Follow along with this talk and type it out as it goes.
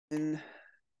And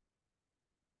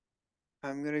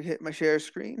I'm going to hit my share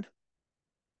screen.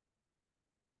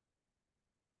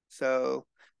 So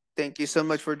thank you so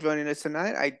much for joining us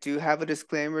tonight. I do have a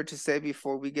disclaimer to say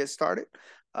before we get started.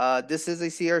 This is a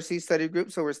CRC study group,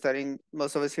 so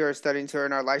most of us here are studying to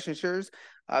earn our licensures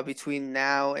between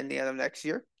now and the end of next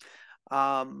year.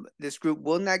 This group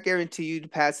will not guarantee you to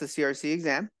pass the CRC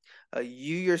exam.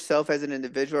 You yourself as an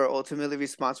individual are ultimately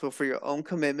responsible for your own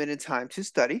commitment and time to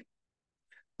study.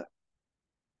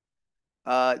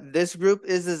 This group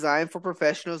is designed for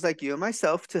professionals like you and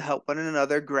myself to help one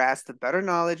another grasp the better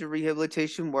knowledge of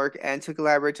rehabilitation work and to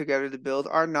collaborate together to build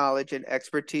our knowledge and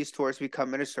expertise towards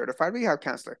becoming a certified rehab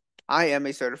counselor. I am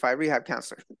a certified rehab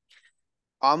counselor.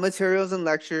 All materials and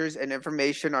lectures and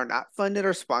information are not funded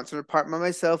or sponsored in part by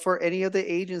myself or any of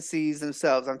the agencies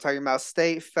themselves. I'm talking about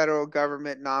state, federal,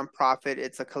 government, nonprofit.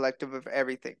 It's a collective of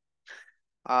everything.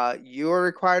 You are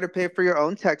required to pay for your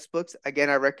own textbooks. Again,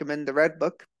 I recommend the Red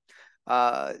Book.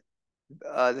 I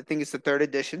think it's the 3rd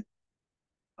edition.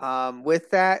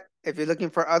 With that, if you're looking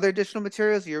for other additional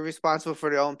materials, you're responsible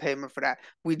for your own payment for that.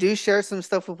 We do share some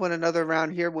stuff with one another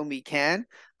around here when we can.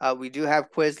 We do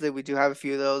have Quizlet, we do have a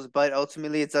few of those, but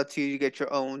ultimately it's up to you to get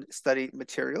your own study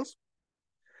materials.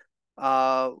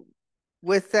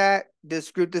 With that,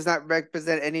 this group does not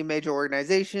represent any major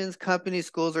organizations, companies,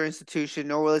 schools, or institution,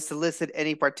 nor will it solicit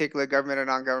any particular government or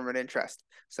non-government interest.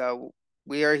 So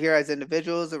we are here as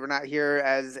individuals, and we're not here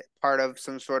as part of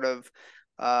some sort of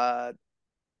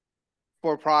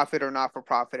for-profit or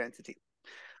not-for-profit entity.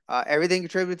 Everything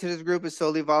contributed to this group is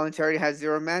solely voluntary and has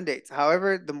 0 mandates.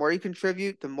 However, the more you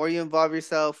contribute, the more you involve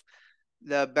yourself,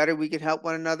 the better we can help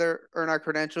one another earn our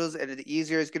credentials, and the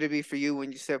easier it's going to be for you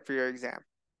when you sit for your exam.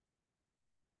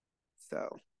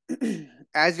 So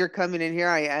as you're coming in here,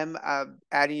 I am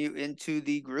adding you into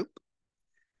the group,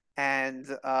 and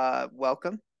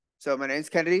welcome. So my name's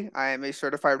Kennedy. I am a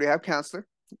certified rehab counselor,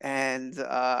 and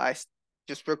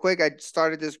just real quick, I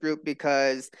started this group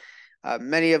because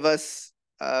many of us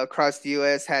across the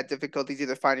U.S. had difficulties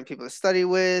either finding people to study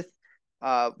with.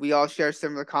 We all share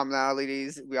similar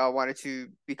commonalities. We all wanted to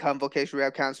become vocational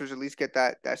rehab counselors, at least get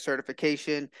that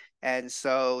certification. And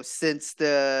so since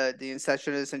the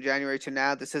inception of this in January to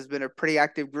now, this has been a pretty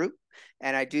active group.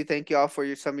 And I do thank you all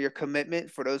for some of your commitment.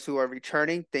 For those who are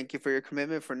returning, thank you for your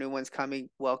commitment. For new ones coming,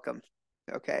 welcome.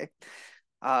 Okay.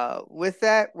 With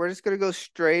that, we're just going to go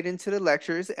straight into the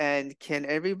lectures. And can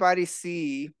everybody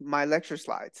see my lecture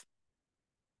slides?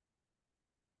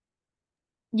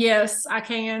 Yes, I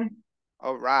can.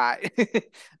 All right.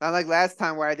 Not like last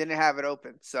time where I didn't have it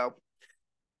open. So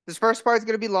this first part is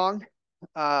going to be long.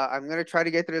 I'm going to try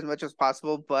to get through as much as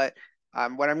possible, but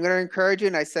what I'm going to encourage you,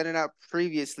 and I sent it out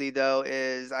previously though,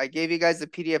 is I gave you guys the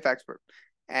PDF expert.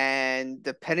 And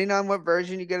depending on what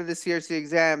version you get of the CRC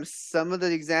exam, some of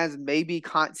the exams may be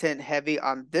content heavy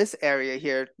on this area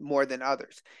here more than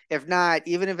others. If not,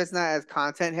 even if it's not as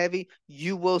content heavy,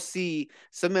 you will see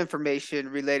some information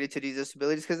related to these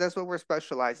disabilities because that's what we're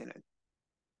specializing in.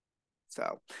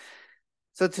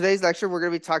 So today's lecture, we're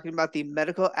going to be talking about the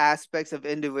medical aspects of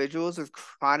individuals with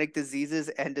chronic diseases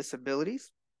and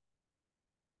disabilities.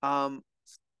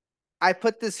 I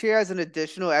put this here as an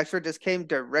additional extra. This came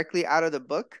directly out of the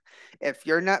book. If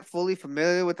you're not fully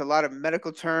familiar with a lot of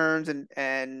medical terms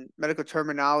and medical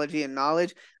terminology and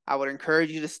knowledge, I would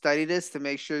encourage you to study this to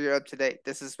make sure you're up to date.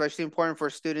 This is especially important for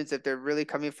students if they're really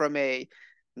coming from a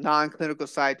non-clinical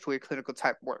side to a clinical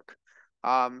type work.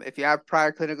 If you have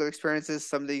prior clinical experiences,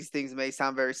 some of these things may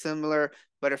sound very similar,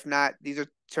 but if not, these are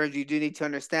terms you do need to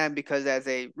understand because as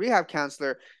a rehab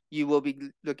counselor, you will be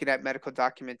looking at medical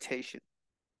documentation.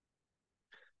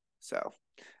 So,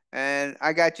 and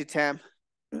I got you, Tam.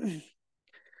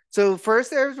 So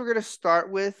first areas we're going to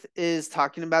start with is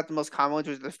talking about the most common ones,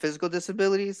 which are the physical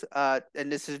disabilities.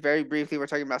 And this is very briefly, we're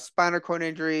talking about spinal cord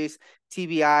injuries,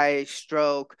 TBI,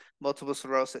 stroke, multiple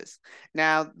sclerosis.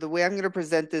 Now, the way I'm going to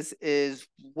present this is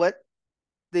what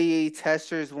the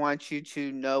testers want you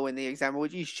to know in the exam,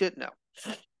 what you should know.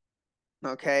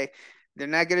 Okay. They're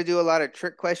not going to do a lot of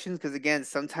trick questions because, again,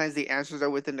 sometimes the answers are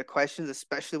within the questions,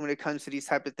 especially when it comes to these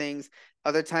type of things.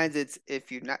 Other times it's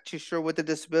if you're not too sure what the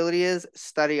disability is,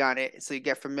 study on it so you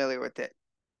get familiar with it.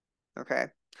 Okay.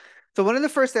 So one of the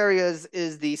first areas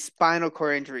is the spinal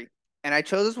cord injury. And I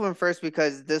chose this one first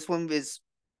because this one is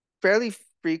fairly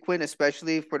frequent,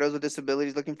 especially for those with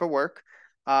disabilities looking for work.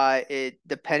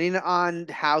 Depending on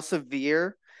how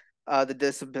severe the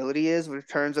disability is in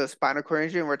terms of spinal cord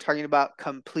injury, and we're talking about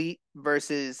complete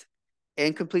versus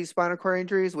incomplete spinal cord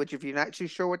injuries, which if you're not too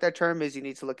sure what that term is, you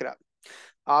need to look it up.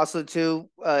 Also, too,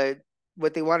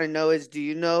 what they want to know is, do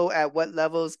you know at what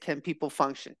levels can people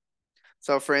function?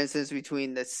 So for instance,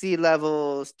 between the C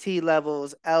levels, T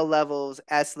levels, L levels,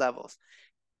 S levels.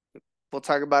 We'll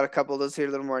talk about a couple of those here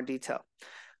a little more in detail.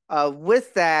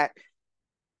 With that,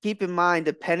 keep in mind,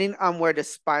 depending on where the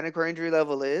spinal cord injury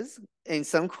level is, in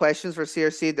some questions for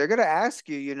CRC, they're going to ask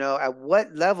you, you know, at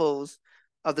what levels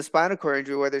of the spinal cord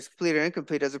injury, whether it's complete or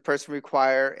incomplete, does a person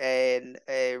require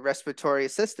a respiratory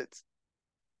assistance?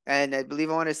 And I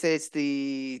believe I want to say it's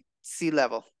the C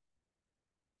level.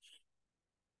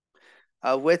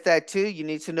 With that too, you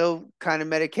need to know kind of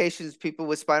medications people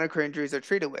with spinal cord injuries are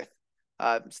treated with.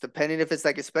 It's depending if it's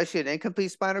like especially an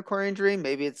incomplete spinal cord injury,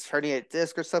 maybe it's herniated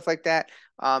disc or stuff like that.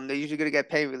 They're usually going to get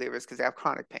pain relievers because they have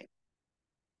chronic pain,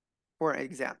 for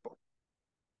example.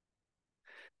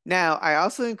 Now, I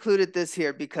also included this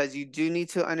here because you do need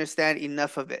to understand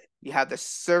enough of it. You have the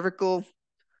cervical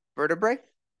vertebrae,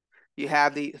 you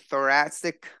have the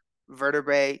thoracic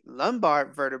vertebrae,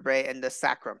 lumbar vertebrae, and the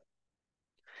sacrum.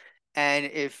 And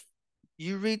if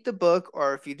you read the book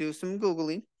or if you do some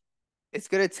Googling, it's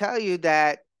going to tell you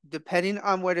that depending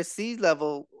on where the C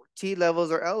level, T levels,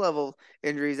 or L level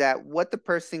injuries at, what the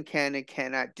person can and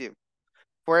cannot do.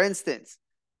 For instance,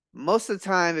 most of the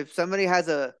time, if somebody has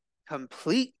a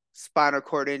complete spinal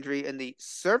cord injury in the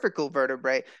cervical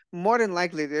vertebrae, more than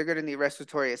likely they're going to need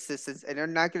respiratory assistance and they're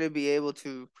not going to be able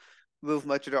to move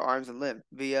much of their arms and limb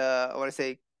via, I want to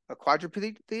say, a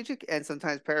quadriplegic and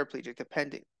sometimes paraplegic,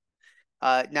 depending.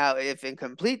 Now, if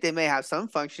incomplete, they may have some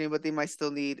functioning, but they might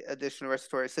still need additional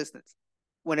respiratory assistance.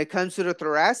 When it comes to the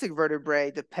thoracic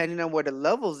vertebrae, depending on where the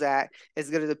level's at,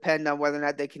 it's going to depend on whether or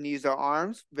not they can use their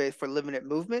arms for limited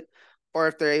movement or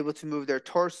if they're able to move their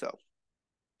torso.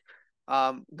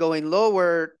 Going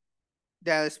lower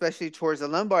down, especially towards the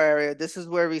lumbar area, this is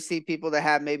where we see people that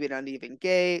have maybe an uneven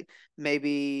gait,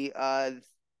 maybe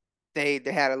they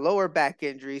had a lower back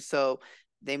injury, so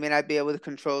they may not be able to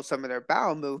control some of their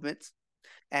bowel movements,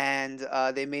 and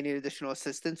they may need additional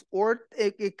assistance, or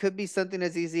it could be something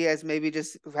as easy as maybe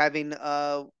just having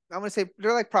I want to say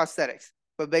they're like prosthetics,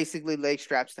 but basically leg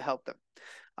straps to help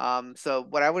them. So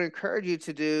what I would encourage you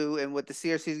to do, and what the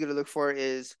CRC is going to look for,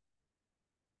 is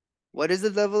what is the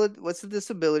level of, what's the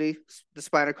disability, the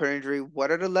spinal cord injury, what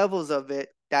are the levels of it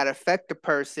that affect the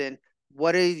person,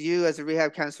 what is you as a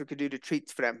rehab counselor could do to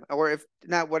treat for them, or if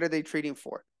not, what are they treating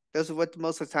for? Those are what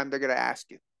most of the time they're going to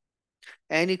ask you.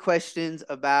 Any questions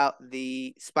about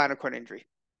the spinal cord injury?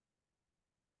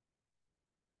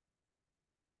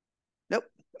 Nope.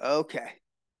 Okay.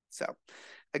 So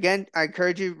again, I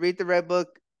encourage you, read the Red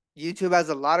Book. YouTube has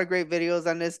a lot of great videos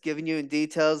on this, giving you in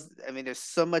details. I mean, there's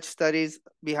so much studies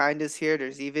behind this here.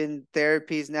 There's even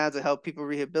therapies now to help people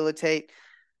rehabilitate,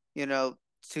 you know,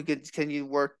 to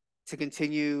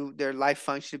continue their life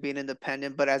function being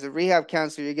independent. But as a rehab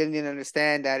counselor, you're getting to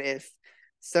understand that if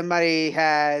somebody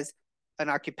has an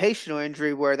occupational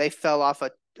injury where they fell off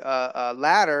a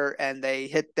ladder and they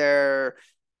hit their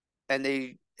and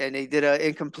they did an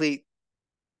incomplete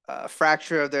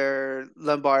fracture of their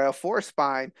lumbar L4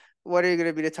 spine, what are going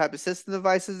to be the type of system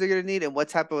devices they're going to need, and what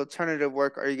type of alternative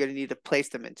work are you going to need to place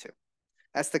them into?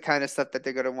 That's the kind of stuff that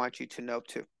they're going to want you to know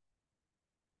too.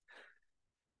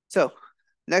 So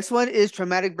next one is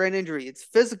traumatic brain injury. It's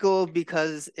physical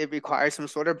because it requires some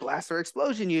sort of blast or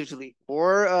explosion usually,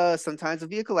 or sometimes a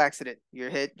vehicle accident. You're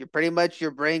hit, you're pretty much,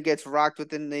 your brain gets rocked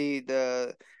within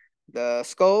the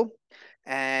skull,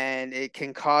 and it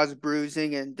can cause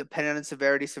bruising and, depending on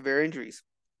severity, severe injuries.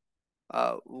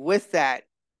 With that,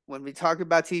 when we talk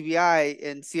about TBI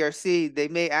and CRC, they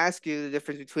may ask you the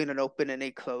difference between an open and a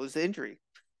closed injury.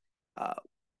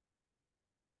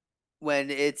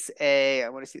 When it's I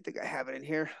want to see if I have it in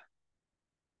here.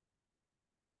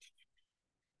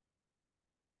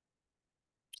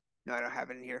 No, I don't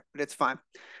have it in here, but it's fine.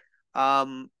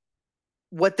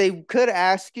 What they could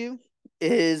ask you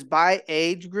is, by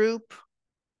age group,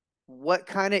 what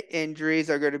kind of injuries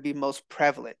are going to be most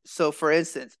prevalent. So for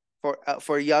instance,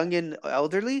 for young and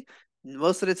elderly,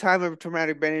 most of the time a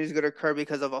traumatic brain injury is going to occur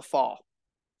because of a fall.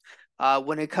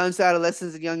 When it comes to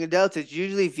adolescents and young adults, it's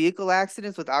usually vehicle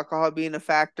accidents, with alcohol being a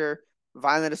factor,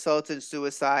 violent assaults, and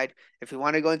suicide. If you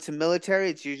want to go into military,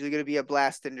 it's usually going to be a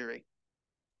blast injury,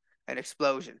 an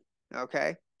explosion.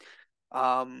 Okay.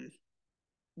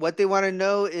 What they want to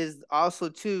know is also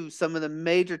too some of the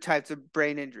major types of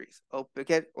brain injuries: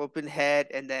 open head,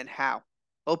 and then how.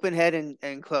 Open head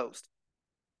and closed.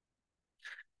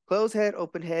 Closed head,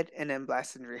 open head, and then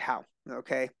blast injury. How?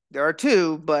 Okay. There are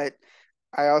two, but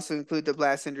I also include the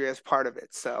blast injury as part of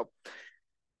it. So,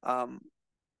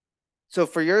 so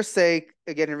for your sake,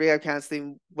 again, in rehab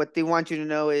counseling, what they want you to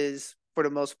know is, for the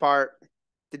most part,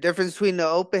 the difference between the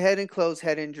open head and closed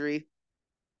head injury,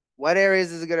 what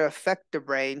areas is it going to affect the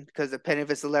brain? Because depending if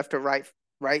it's the left or right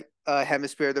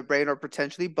hemisphere of the brain, or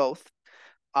potentially both.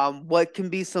 What can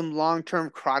be some long-term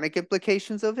chronic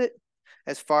implications of it,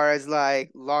 as far as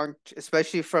like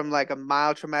especially from like a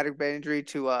mild traumatic brain injury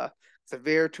to a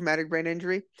severe traumatic brain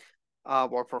injury,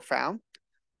 or profound.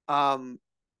 Um,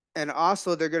 and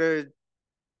also they're gonna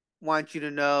want you to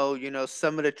know,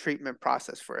 some of the treatment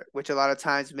process for it, which a lot of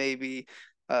times maybe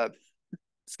uh,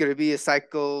 it's gonna be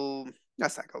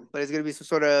not psycho, but it's gonna be some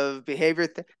sort of behavior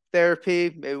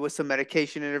therapy, maybe with some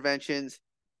medication interventions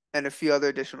and a few other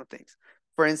additional things.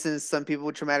 For instance, some people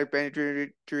with traumatic brain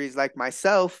injuries, like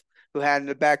myself, who had in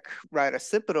the back right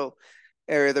occipital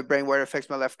area of the brain where it affects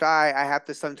my left eye, I have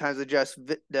to sometimes adjust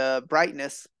the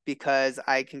brightness because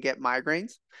I can get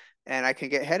migraines and I can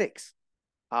get headaches.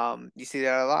 You see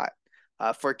that a lot.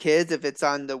 For kids, if it's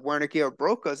on the Wernicke or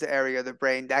Broca's area of the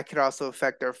brain, that could also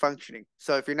affect their functioning.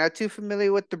 So if you're not too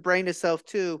familiar with the brain itself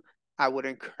too, I would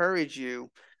encourage you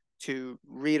to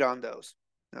read on those.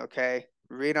 Okay,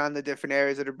 read on the different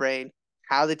areas of the brain,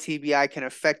 how the TBI can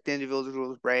affect the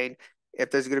individual's brain,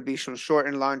 if there's going to be some short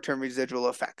and long-term residual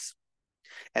effects.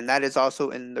 And that is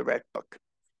also in the red book.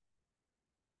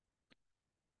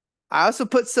 I also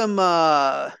put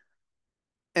some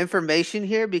information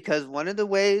here because one of the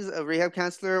ways a rehab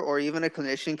counselor or even a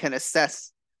clinician can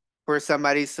assess for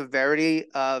somebody's severity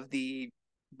of the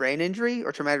brain injury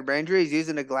or traumatic brain injury is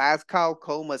using a Glasgow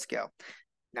Coma scale,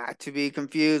 not to be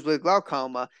confused with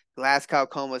glaucoma, Glasgow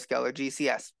Coma scale, or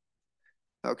GCS.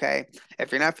 Okay,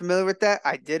 if you're not familiar with that,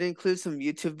 I did include some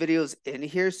YouTube videos in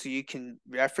here so you can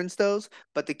reference those.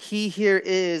 But the key here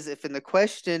is, if in the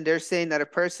question they're saying that a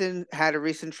person had a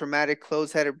recent traumatic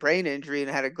closed-headed brain injury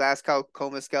and had a Glasgow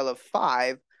Coma scale of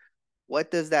 5, what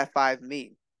does that 5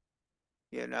 mean?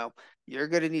 You're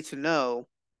going to need to know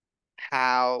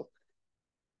how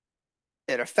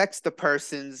it affects the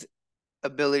person's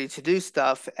ability to do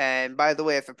stuff. And by the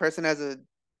way, if a person has a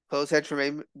closed-head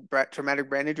traumatic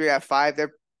brain injury at 5,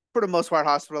 they're for the most part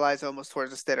hospitalized almost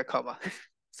towards a state of coma.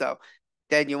 So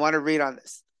then you want to read on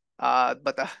this.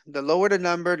 But the lower the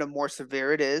number, the more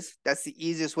severe it is. That's the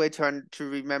easiest way to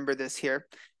remember this here.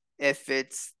 If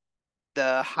it's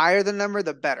the higher the number,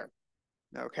 the better.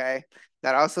 Okay.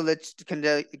 That also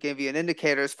can give you an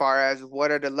indicator as far as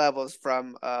what are the levels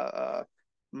from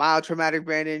mild traumatic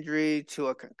brain injury to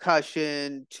a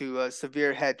concussion to a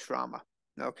severe head trauma.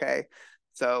 Okay.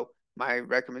 So my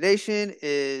recommendation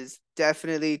is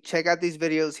definitely check out these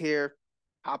videos here,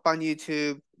 hop on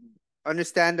YouTube,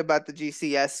 understand about the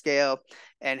GCS scale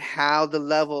and how the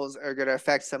levels are going to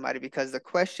affect somebody, because the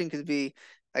question could be,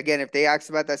 again, if they ask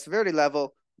about that severity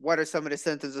level, what are some of the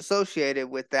symptoms associated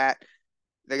with that?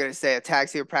 They're going to say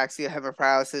ataxia, apraxia,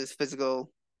 hemoparalysis,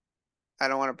 physical. I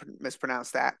don't want to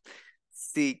mispronounce that.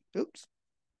 Sequelae,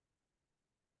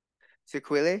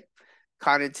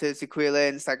 cognitive sequelae,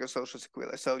 and psychosocial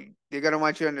sequelae. So they're going to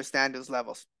want you to understand those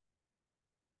levels.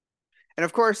 And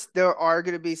of course, there are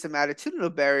going to be some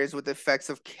attitudinal barriers with the effects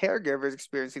of caregivers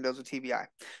experiencing those with TBI.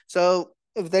 So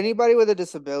if anybody with a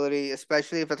disability,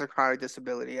 especially if it's a chronic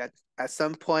disability, at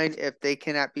some point, if they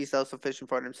cannot be self-sufficient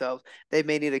for themselves, they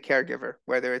may need a caregiver,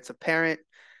 whether it's a parent,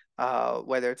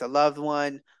 whether it's a loved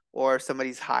one, or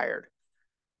somebody's hired.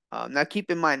 Now, keep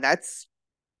in mind, that's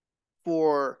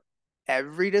for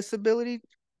every disability,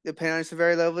 depending on the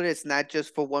severity level. It's not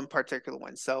just for one particular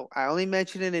one. So I only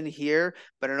mention it in here,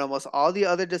 but in almost all the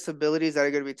other disabilities that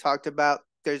are going to be talked about,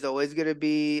 there's always going to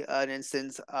be an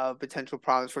instance of potential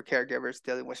problems for caregivers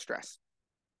dealing with stress.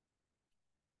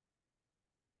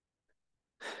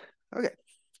 Okay.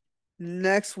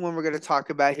 Next one we're going to talk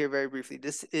about here very briefly.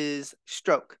 This is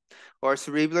stroke, or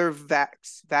cerebral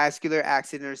vascular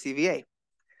accident, or CVA.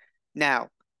 Now,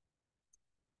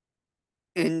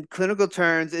 in clinical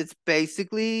terms, it's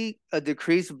basically a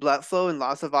decreased blood flow and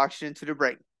loss of oxygen to the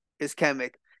brain.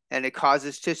 Ischemic, and it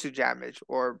causes tissue damage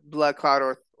or blood clot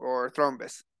or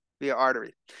thrombus via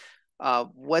artery.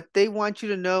 What they want you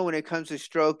to know when it comes to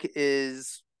stroke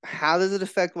is, how does it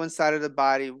affect one side of the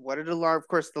body? What are of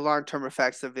course, the long-term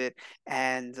effects of it?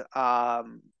 And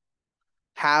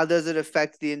how does it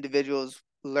affect the individual's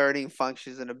learning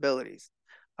functions and abilities?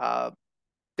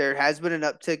 There has been an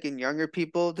uptick in younger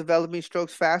people developing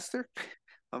strokes faster,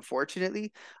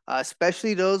 unfortunately,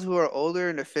 especially those who are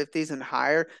older in their 50s and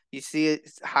higher. You see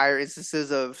higher instances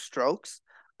of strokes.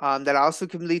 That also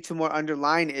can lead to more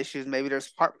underlying issues. Maybe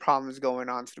there's heart problems going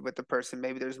on with the person.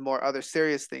 Maybe there's more other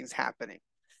serious things happening.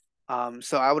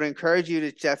 So I would encourage you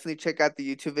to definitely check out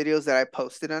the YouTube videos that I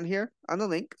posted on here on the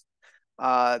link.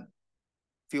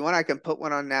 If you want, I can put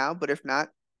one on now, but if not,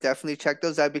 definitely check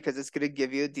those out because it's going to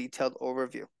give you a detailed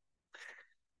overview.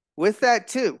 With that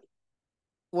too,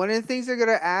 one of the things they're going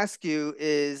to ask you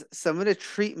is some of the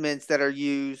treatments that are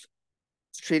used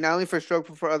to treat not only for stroke,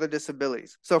 but for other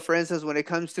disabilities. So, for instance, when it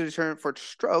comes to the treatment for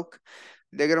stroke,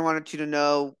 they're going to want you to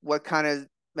know what kind of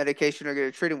medication they're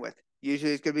going to treat them with.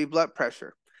 Usually it's going to be blood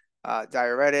pressure,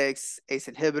 diuretics, ACE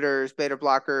inhibitors, beta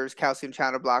blockers, calcium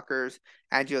channel blockers,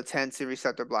 angiotensin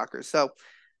receptor blockers. So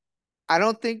I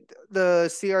don't think the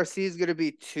CRC is going to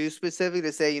be too specific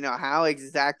to say, how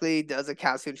exactly does a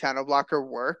calcium channel blocker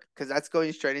work? Because that's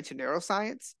going straight into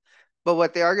neuroscience. But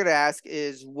what they are going to ask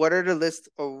is what are the list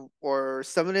or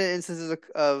some of the instances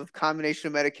of combination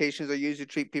of medications are used to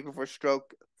treat people for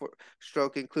stroke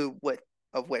include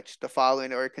of which the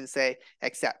following, or it can say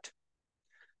except.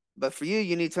 But for you,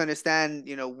 you need to understand,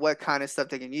 what kind of stuff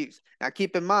they can use. Now,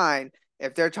 keep in mind,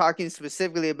 if they're talking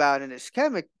specifically about an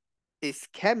ischemic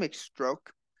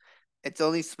stroke, it's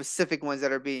only specific ones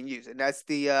that are being used. And that's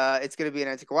it's going to be an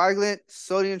anticoagulant,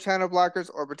 sodium channel blockers,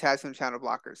 or potassium channel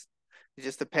blockers. It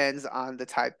just depends on the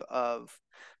type of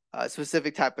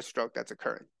specific type of stroke that's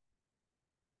occurring.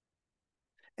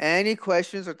 Any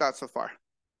questions or thoughts so far?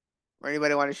 Or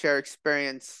anybody want to share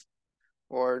experience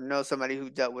or know somebody who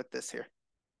dealt with this here?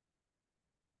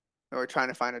 Or trying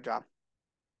to find a job?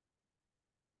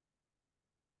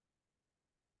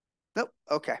 Nope.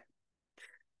 Okay.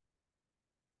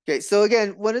 Okay, so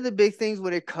again, one of the big things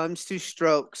when it comes to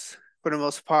strokes, for the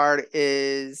most part,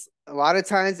 is a lot of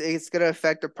times it's going to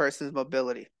affect a person's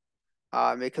mobility.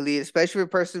 It could lead, especially if a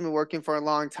person's been working for a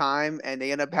long time and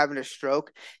they end up having a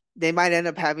stroke, they might end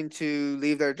up having to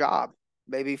leave their job,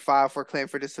 maybe file for a claim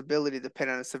for disability,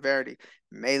 depending on the severity. It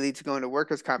may lead to going to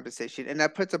workers' compensation, and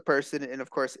that puts a person, and of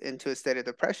course, into a state of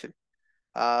depression,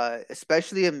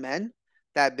 especially in men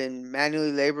that have been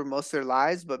manually labored most of their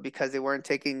lives, but because they weren't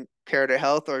taking care of their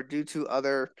health or due to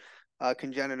other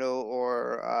congenital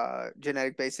or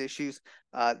genetic-based issues,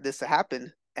 this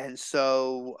happened. And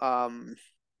so,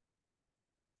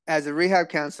 as a rehab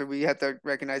counselor, we have to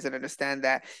recognize and understand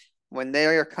that when they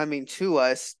are coming to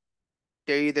us,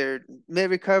 they're either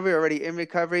mid-recovery, already in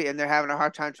recovery, and they're having a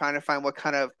hard time trying to find what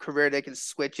kind of career they can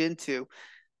switch into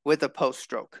with a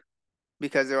post-stroke,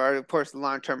 because there are, of course,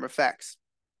 long-term effects.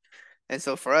 And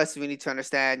so for us, we need to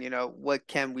understand, what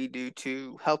can we do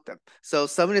to help them? So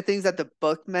some of the things that the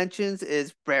book mentions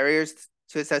is barriers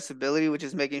to accessibility, which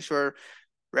is making sure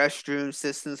restroom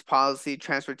systems, policy,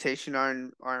 transportation are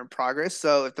in progress.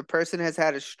 So if the person has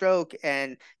had a stroke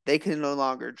and they can no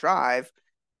longer drive,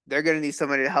 they're going to need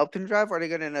somebody to help them drive, or they're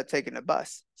going to end up taking a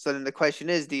bus. So then the question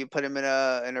is, do you put them in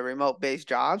a remote based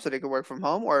job so they can work from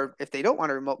home, or if they don't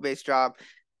want a remote based job,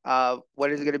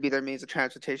 what is going to be their means of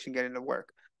transportation getting to work?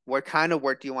 What kind of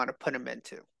work do you want to put them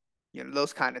into?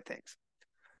 Those kind of things.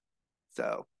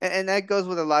 So, and that goes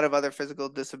with a lot of other physical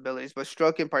disabilities, but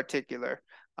stroke in particular,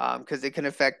 because it can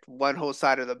affect one whole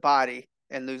side of the body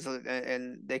and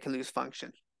they can lose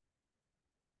function.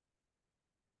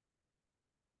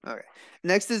 Okay.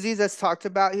 Next disease that's talked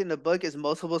about in the book is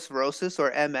multiple sclerosis,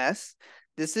 or MS.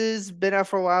 This has been out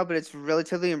for a while, but it's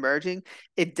relatively emerging.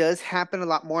 It does happen a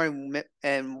lot more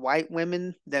in white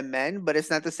women than men, but it's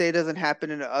not to say it doesn't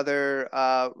happen in other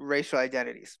racial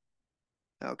identities.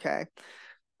 Okay.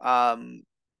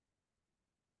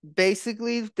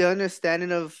 Basically, the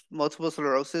understanding of multiple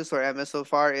sclerosis, or MS, so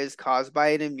far is caused by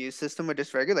an immune system or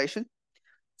dysregulation.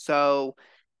 So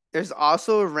there's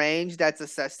also a range that's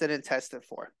assessed and tested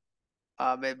for.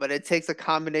 But it takes a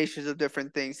combination of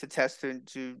different things to test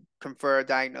to confer a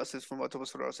diagnosis for multiple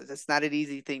sclerosis. It's not an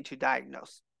easy thing to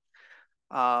diagnose.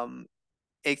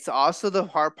 It's also, the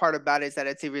hard part about it is that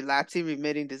it's a relapsing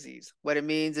remitting disease. What it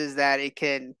means is that it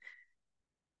could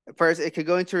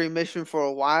go into remission for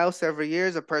a while, several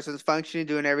years. A person's functioning,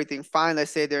 doing everything fine. Let's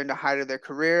say they're in the height of their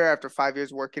career after 5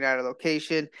 years working at a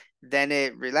location. Then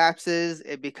it relapses.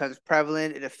 It becomes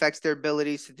prevalent. It affects their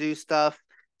abilities to do stuff,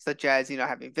 such as,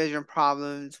 having vision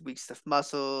problems, weak, stiff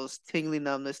muscles, tingling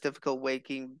numbness, difficult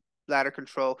waking, bladder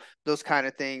control, those kind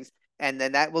of things. And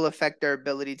then that will affect their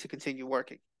ability to continue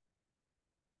working,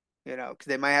 because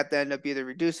they might have to end up either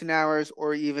reducing hours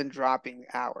or even dropping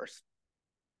hours.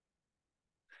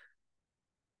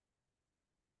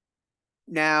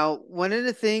 Now, one of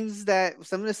the things that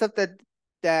some of the stuff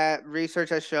that research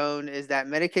has shown is that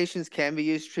medications can be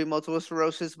used to treat multiple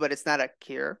sclerosis, but it's not a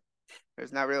cure.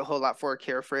 There's not really a whole lot for a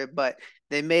cure for it, but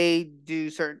they may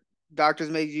do doctors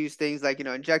may use things like,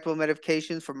 injectable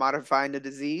medications for modifying the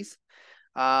disease.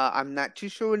 I'm not too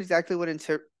sure exactly what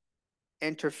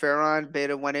interferon,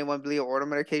 beta 1A, 1B, or oral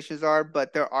medications are,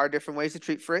 but there are different ways to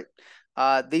treat for it.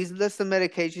 These list of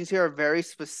medications here are very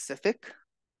specific.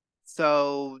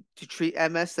 So to treat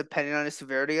MS, depending on the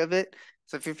severity of it.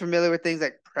 So if you're familiar with things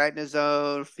like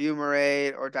prednisone,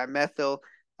 fumarate, or dimethyl,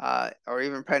 or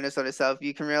even prednisone itself,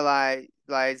 you can realize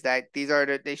that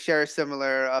they share a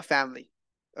similar family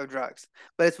of drugs,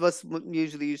 but it's what's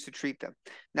usually used to treat them.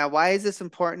 Now, why is this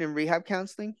important in rehab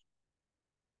counseling?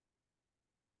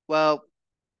 Well,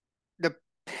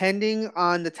 depending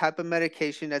on the type of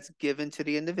medication that's given to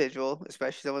the individual,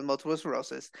 especially someone with multiple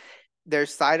sclerosis, their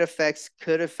side effects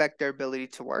could affect their ability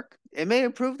to work. It may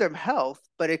improve their health,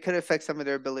 but it could affect some of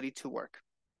their ability to work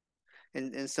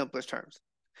in simplest terms.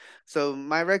 So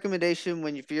my recommendation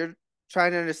if you're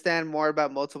trying to understand more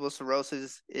about multiple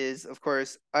sclerosis is, of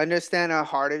course, understand how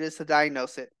hard it is to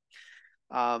diagnose it,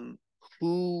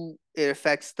 who it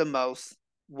affects the most,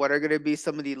 what are going to be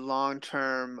some of the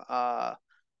long-term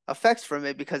effects from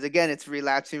it, because again, it's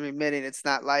relapsing, remitting. It's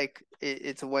not like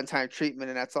it's a one-time treatment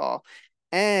and that's all.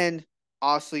 And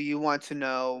also you want to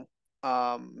know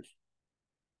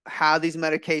how these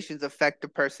medications affect the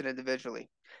person individually.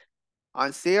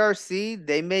 On CRC,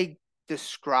 they may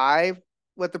describe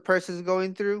what the person is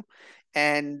going through.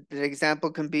 And the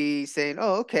example can be saying,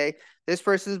 oh, okay, this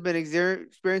person's been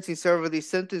experiencing several of these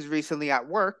symptoms recently at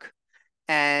work,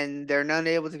 and they're not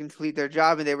able to complete their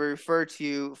job, and they were referred to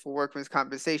you for workman's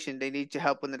compensation. They need your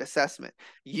help with an assessment.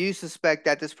 You suspect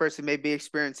that this person may be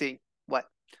experiencing what?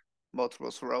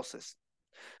 Multiple sclerosis.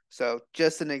 So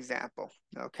just an example,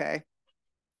 okay?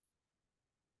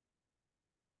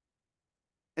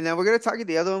 And then we're going to target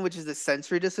the other one, which is the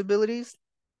sensory disabilities,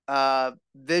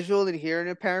 visual and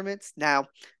hearing impairments. Now,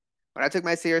 when I took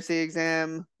my CRC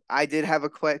exam, I did have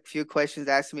a few questions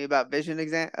asking me about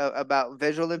about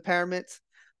visual impairments.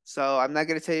 So I'm not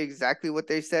going to tell you exactly what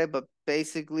they said, but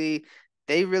basically,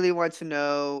 they really want to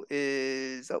know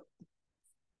is, oh,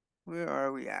 where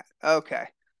are we at? Okay.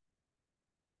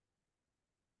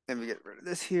 Let me get rid of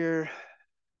this here.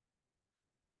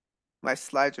 My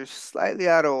slides are slightly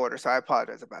out of order, so I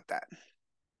apologize about that.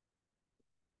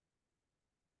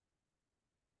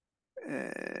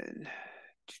 And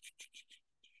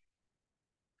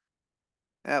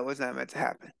that was not meant to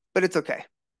happen, but it's okay.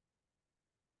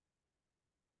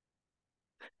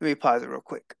 Let me pause it real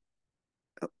quick.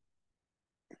 Oh.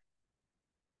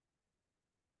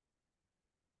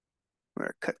 I'm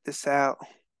gonna cut this out.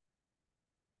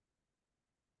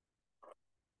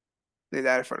 Leave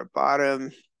that for the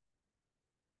bottom.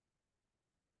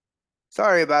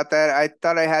 Sorry about that. I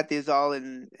thought I had these all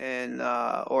in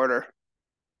order.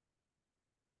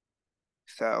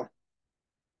 So,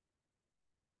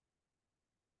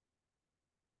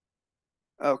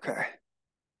 okay.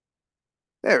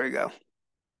 There we go.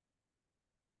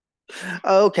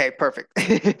 Okay, perfect.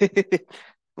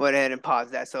 Went ahead and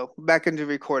paused that. So back into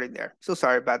recording there. So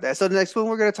sorry about that. So the next one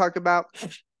we're going to talk about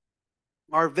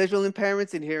are visual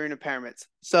impairments and hearing impairments.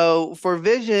 So for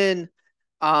vision,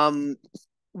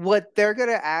 what they're going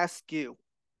to ask you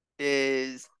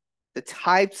is the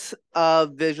types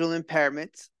of visual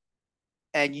impairments,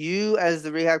 and you as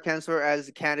the rehab counselor, as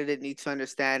a candidate, need to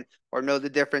understand or know the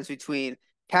difference between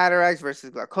cataracts versus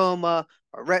glaucoma,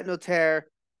 or retinal tear,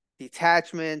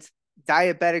 detachments,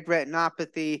 diabetic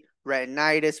retinopathy,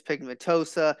 retinitis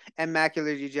pigmentosa, and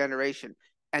macular degeneration.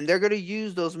 And they're going to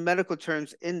use those medical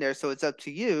terms in there. So it's up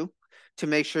to you to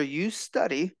make sure you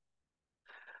study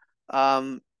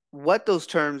what those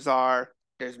terms are.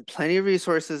 There's plenty of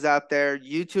resources out there.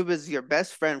 YouTube is your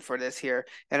best friend for this here,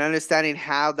 and understanding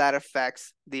how that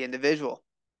affects the individual.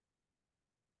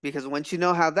 Because once you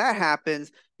know how that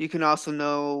happens, you can also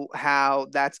know how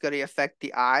that's going to affect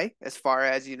the eye, as far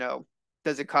as,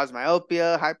 does it cause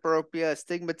myopia, hyperopia,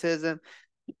 astigmatism,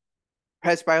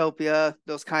 presbyopia,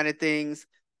 those kind of things.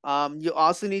 You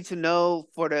also need to know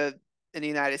in the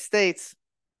United States,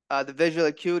 the visual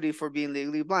acuity for being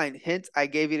legally blind. Hint, I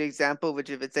gave you an example, which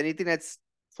if it's anything that's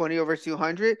 20 over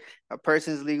 200, a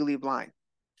person's legally blind.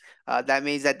 That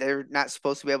means that they're not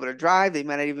supposed to be able to drive. They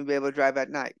might not even be able to drive at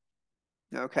night.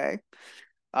 Okay.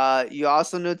 You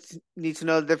also need to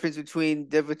know the difference between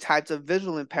different types of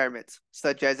visual impairments,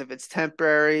 such as if it's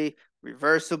temporary,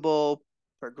 reversible,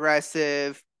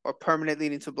 progressive, or permanent,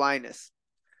 leading to blindness.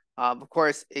 Of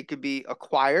course, it could be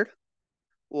acquired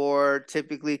or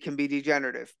typically can be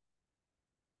degenerative.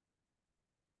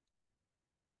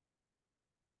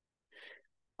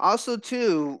 Also,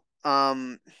 too,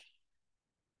 one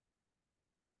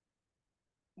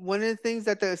of the things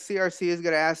that the CRC is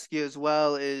going to ask you as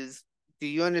well is, do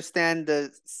you understand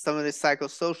some of the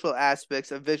psychosocial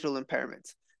aspects of visual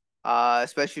impairments,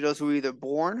 especially those who are either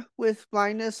born with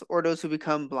blindness or those who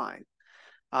become blind?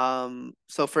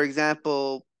 So for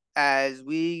example, as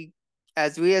we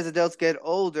as adults get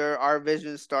older, our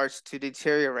vision starts to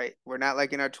deteriorate. We're not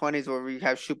like in our 20s where we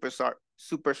have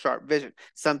super sharp vision.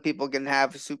 Some people can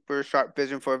have super sharp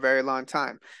vision for a very long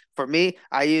time. For me,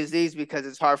 I use these because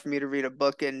it's hard for me to read a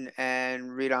book and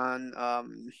read on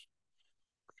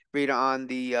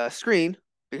the screen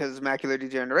because it's macular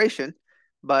degeneration.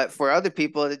 But for other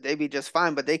people, they'd be just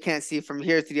fine, but they can't see from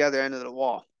here to the other end of the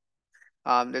wall.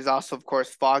 There's also, of course,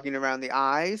 fogging around the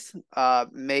eyes.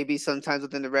 Maybe sometimes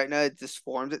within the retina, it just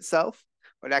forms itself,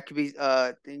 or that could be,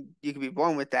 you could be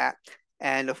born with that.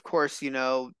 And of course,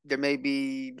 there may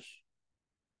be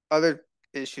other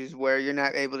issues where you're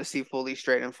not able to see fully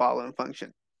straight and follow and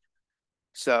function.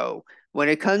 So when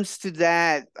it comes to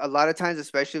that, a lot of times,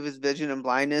 especially if it's vision and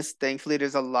blindness, thankfully,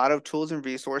 there's a lot of tools and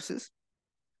resources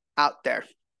out there.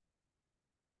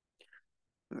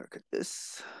 Look at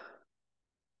this.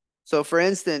 So for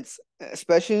instance,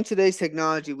 especially in today's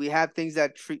technology, we have things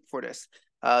that treat for this.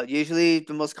 Usually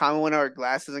the most common one are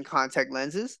glasses and contact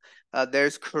lenses.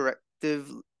 There's corrective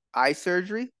eye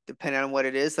surgery, depending on what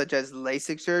it is, such as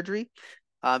LASIK surgery.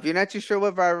 If you're not too sure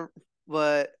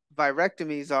what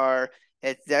virectomies are,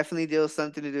 it definitely deals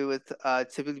something to do with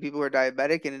typically people who are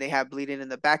diabetic and they have bleeding in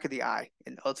the back of the eye,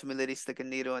 and ultimately they stick a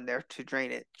needle in there to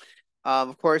drain it.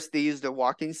 Of course, they use the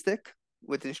walking stick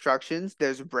with instructions.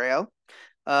 There's Braille.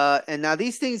 And now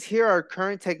these things here are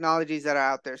current technologies that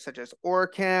are out there, such as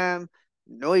OrCam,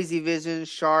 Noisy Vision,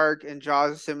 Shark, and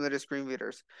JAWS, similar to screen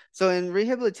readers. So in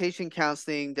rehabilitation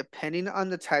counseling, depending on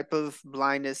the type of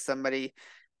blindness somebody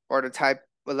or the type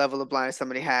of level of blindness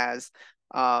somebody has,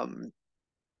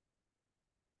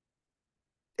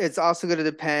 it's also going to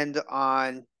depend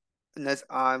on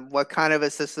what kind of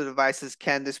assistive devices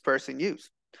can this person use.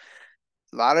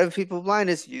 A lot of people with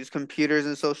blindness use computers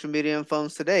and social media and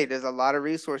phones today. There's a lot of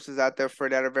resources out there for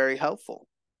that are very helpful.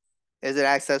 Is it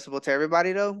accessible to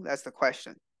everybody though? That's the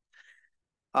question.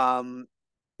 The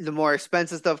more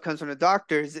expensive stuff comes from the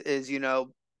doctors is,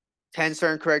 can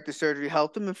certain corrective surgery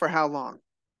help them and for how long?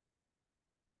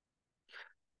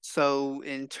 So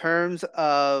in terms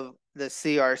of the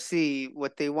CRC,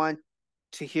 what they want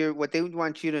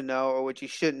you to know, or what you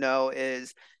should know,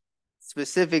 is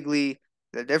specifically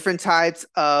the different types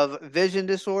of vision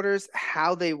disorders,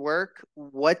 how they work,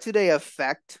 what do they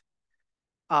affect,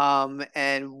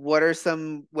 and what are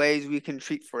some ways we can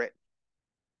treat for it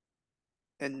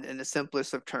in the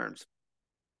simplest of terms.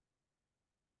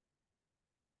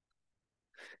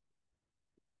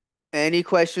 Any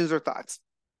questions or thoughts?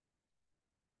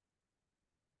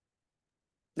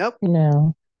 Nope.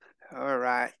 No. All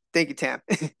right. Thank you, Tam.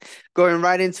 Going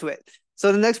right into it.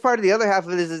 So the next part of the other half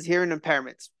of this is hearing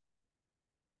impairments.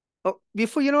 Oh,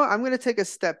 before I'm going to take a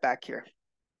step back here.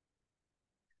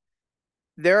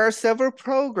 There are several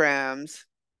programs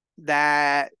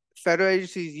that federal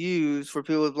agencies use for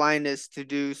people with blindness to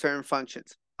do certain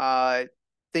functions.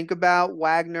 Think about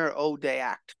Wagner-O'Day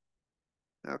Act.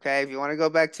 Okay, if you want to go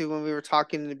back to when we were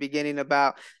talking in the beginning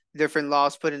about different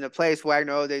laws put into place,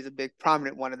 Wagner-O'Day is a big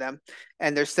prominent one of them.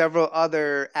 And there's several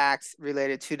other acts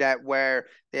related to that where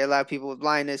they allow people with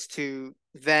blindness to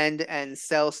vend and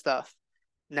sell stuff.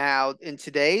 Now, in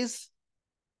today's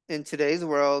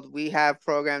world, we have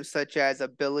programs such as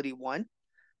Ability One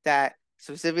that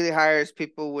specifically hires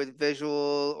people with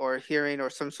visual or hearing or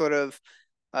some sort of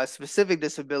specific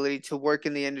disability to work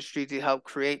in the industry to help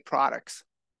create products,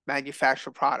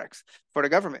 manufacture products for the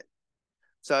government.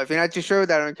 So if you're not too sure with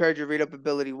that, I encourage you to read up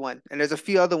Ability One. And there's a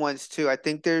few other ones too. I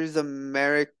think there's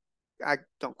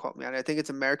don't quote me on it. I think it's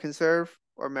American Serve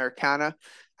or Americana.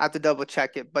 I have to double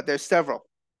check it, but there's several.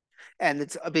 And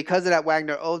it's because of that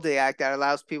Wagner-O'Day Act that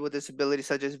allows people with disabilities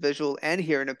such as visual and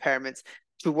hearing impairments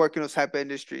to work in those type of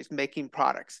industries, making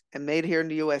products, and made here in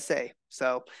the USA.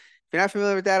 So if you're not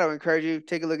familiar with that, I would encourage you to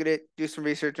take a look at it, do some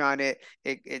research on it.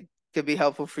 It could be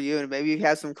helpful for you. And maybe if you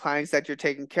have some clients that you're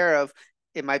taking care of,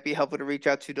 it might be helpful to reach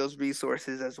out to those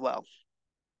resources as well.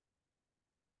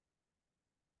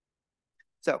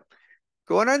 So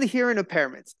going on to hearing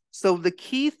impairments. So the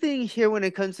key thing here when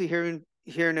it comes to hearing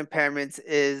impairments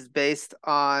is based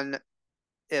on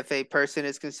if a person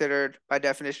is considered by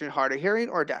definition hard of hearing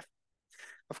or deaf.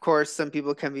 Of course, some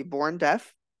people can be born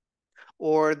deaf,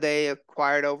 or they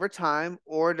acquired over time,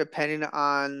 or depending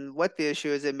on what the issue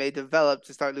is, it may develop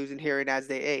to start losing hearing as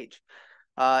they age.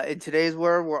 In today's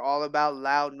world, we're all about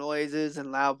loud noises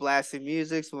and loud blasting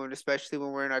music, especially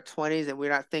when we're in our 20s and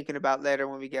we're not thinking about later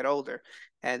when we get older.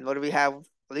 And what do we have?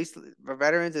 At least for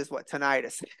veterans is what?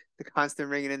 Tinnitus, the constant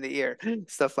ringing in the ear,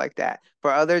 stuff like that.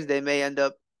 For others, they may end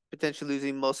up potentially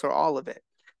losing most or all of it.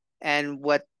 And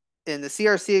what in the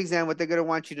CRC exam, what they're going to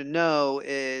want you to know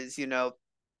is,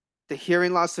 the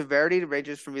hearing loss severity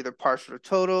ranges from either partial to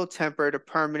total, temporary to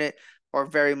permanent, or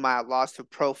very mild loss to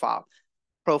profile.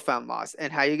 profound loss.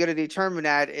 And how you're going to determine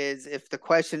that is if the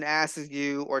question asks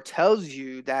you or tells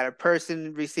you that a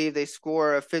person received a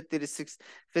score of 56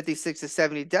 to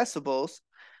 70 decibels,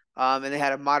 and they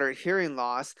had a moderate hearing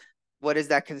loss, what is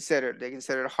that considered? They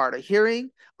consider hard of hearing,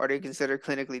 or they consider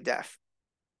clinically deaf?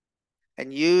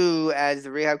 And you, as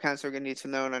the rehab counselor, are going to need to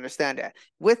know and understand that.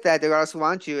 With that, they also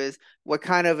want you is what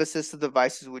kind of assistive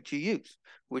devices would you use?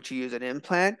 Would you use an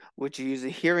implant? Would you use a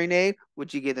hearing aid?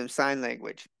 Would you give them sign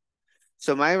language?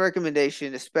 So my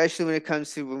recommendation, especially when it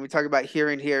comes to when we talk about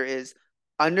hearing here, is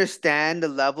understand the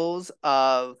levels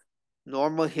of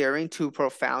normal hearing to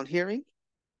profound hearing.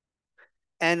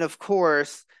 And of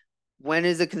course, when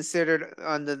is it considered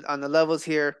on the levels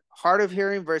here, hard of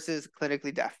hearing versus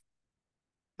clinically deaf?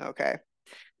 Okay.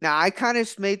 Now, I kind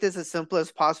of made this as simple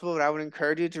as possible, but I would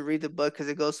encourage you to read the book because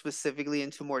it goes specifically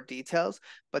into more details.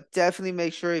 But definitely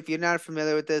make sure if you're not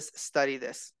familiar with this, study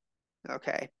this.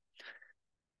 Okay.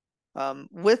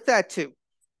 With that too,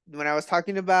 when I was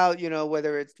talking about,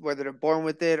 whether they're born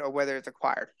with it or whether it's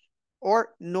acquired or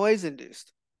noise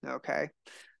induced. Okay.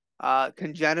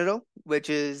 Congenital, which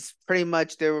is pretty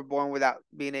much they were born without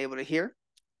being able to hear.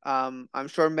 I'm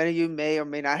sure many of you may or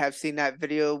may not have seen that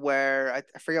video where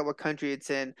I forget what country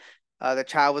it's in. The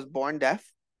child was born deaf.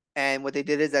 And what they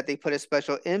did is that they put a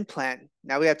special implant.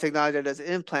 Now we have technology that does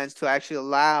implants to actually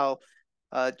allow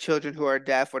children who are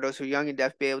deaf or those who are young and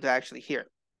deaf be able to actually hear.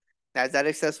 Now, is that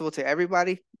accessible to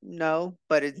everybody? No.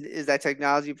 But is that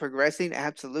technology progressing?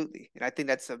 Absolutely. And I think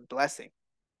that's a blessing.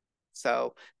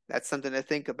 So that's something to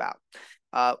think about.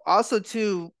 Also,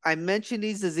 too, I mentioned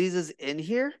these diseases in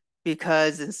here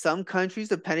because in some countries,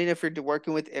 depending if you're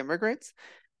working with immigrants,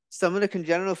 some of the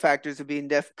congenital factors of being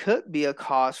deaf could be a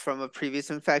cause from a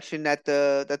previous infection that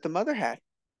the mother had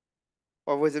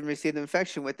or was it received an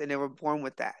infection with and they were born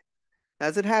with that.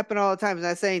 Doesn't happen all the time. It's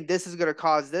not saying this is going to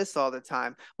cause this all the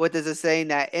time. What does it saying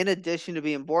that in addition to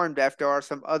being born deaf, there are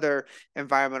some other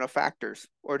environmental factors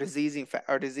or disease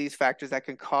factors that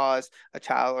can cause a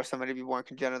child or somebody to be born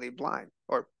congenitally blind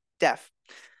or deaf.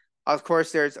 Of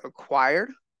course, there's acquired.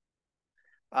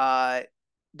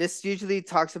 This usually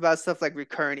talks about stuff like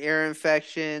recurrent ear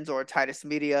infections or otitis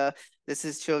media. This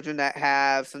is children that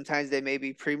have, sometimes they may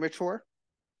be premature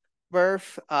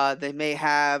birth. They may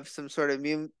have some sort of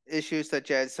immune issues such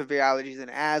as severe allergies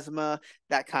and asthma,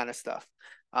 that kind of stuff.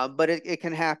 But it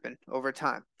can happen over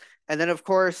time. And then, of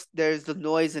course, there's the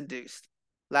noise induced,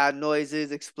 loud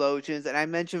noises, explosions. And I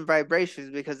mentioned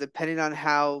vibrations because depending on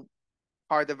how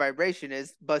hard the vibration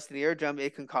is, busting the eardrum,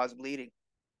 it can cause bleeding.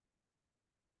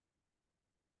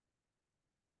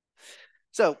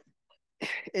 So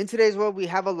in today's world, we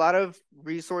have a lot of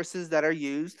resources that are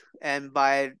used and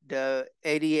by the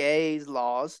ADA's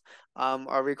laws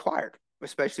are required,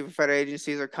 especially for federal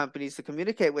agencies or companies to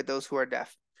communicate with those who are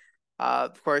deaf.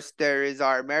 Of course, there is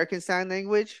our American Sign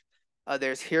Language.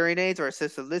 There's hearing aids or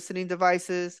assistive listening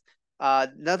devices.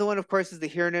 Another one, of course, is the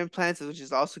hearing implants, which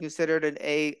is also considered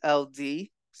an ALD.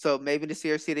 So maybe the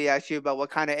CRC, they ask you about what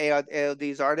kind of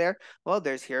ALDs are there. Well,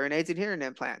 there's hearing aids and hearing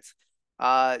implants.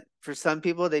 For some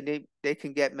people, they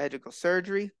can get medical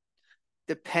surgery.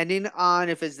 Depending on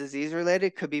if it's disease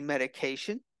related, could be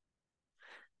medication.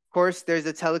 Of course, there's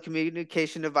the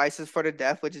telecommunication devices for the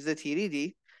deaf, which is the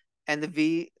TDD, and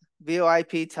the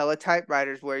VoIP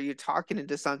teletypewriters, where you're talking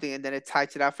into something and then it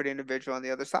types it out for the individual on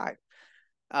the other side.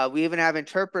 We even have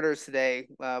interpreters today.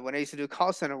 When I used to do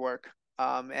call center work,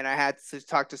 and I had to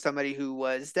talk to somebody who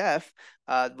was deaf,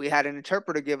 we had an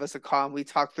interpreter give us a call and we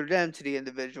talked through them to the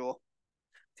individual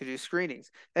to do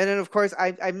screenings. And then, of course,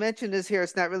 I mentioned this here.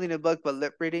 It's not really in the book, but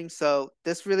lip reading. So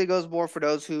this really goes more for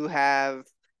those who have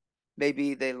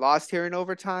maybe they lost hearing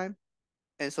over time.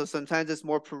 And so sometimes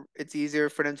it's easier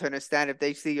for them to understand if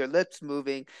they see your lips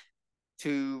moving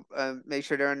to make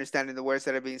sure they're understanding the words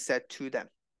that are being said to them.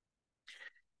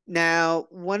 Now,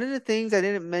 one of the things I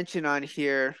didn't mention on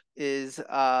here is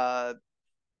some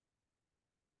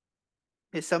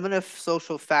of the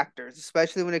social factors,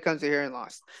 especially when it comes to hearing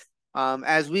loss.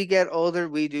 As we get older,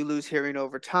 we do lose hearing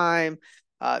over time.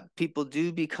 People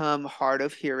do become hard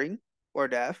of hearing or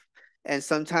deaf. And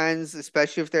sometimes,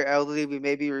 especially if they're elderly, we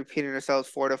may be repeating ourselves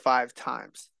 4 to 5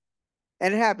 times.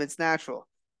 And it happens, natural.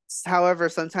 However,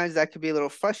 sometimes that could be a little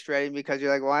frustrating because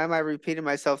you're like, why am I repeating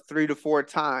myself 3 to 4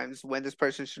 times when this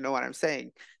person should know what I'm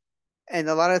saying? And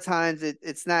a lot of times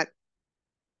it's not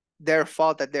their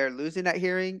fault that they're losing that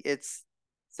hearing. It's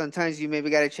sometimes you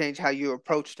maybe got to change how you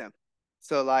approach them.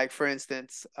 So like, for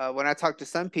instance, when I talk to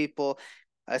some people,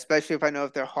 especially if I know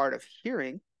if they're hard of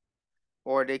hearing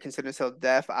or they consider themselves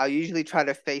deaf, I'll usually try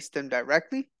to face them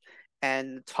directly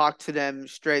and talk to them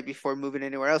straight before moving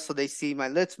anywhere else. So they see my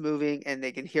lips moving and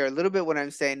they can hear a little bit what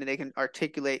I'm saying and they can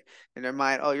articulate in their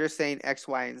mind, oh, you're saying X,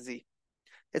 Y, and Z.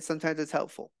 Sometimes it's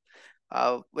helpful.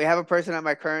 We have a person at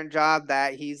my current job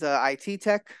that he's a IT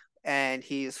tech and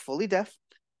he's fully deaf.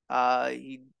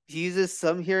 He uses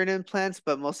some hearing implants,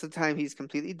 but most of the time he's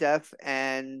completely deaf,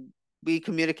 and we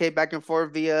communicate back and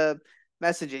forth via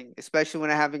messaging, especially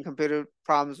when I'm having computer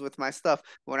problems with my stuff.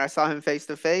 When I saw him face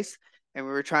to face and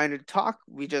we were trying to talk,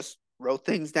 we just wrote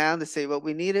things down to say what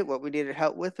we needed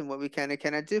help with, and what we can and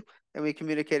cannot do, and we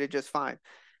communicated just fine.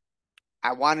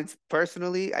 I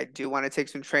do want to take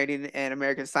some training in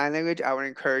American Sign Language. I would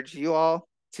encourage you all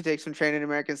to take some training in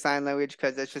American Sign Language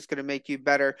because that's just going to make you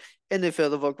better in the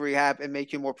field of vocal rehab and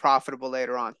make you more profitable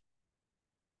later on.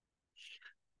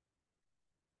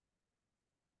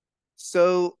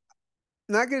 So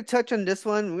I'm not going to touch on this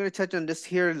one. I'm going to touch on this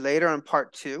here later on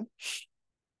part 2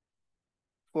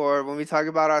 for when we talk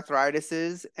about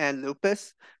arthritises and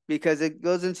lupus, because it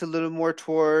goes into a little more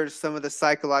towards some of the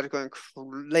psychological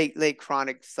and late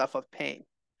chronic stuff of pain.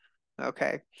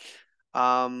 Okay.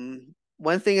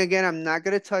 One thing again I'm not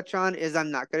going to touch on is I'm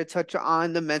not going to touch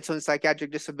on the mental and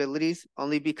psychiatric disabilities,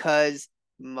 only because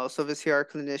most of us here are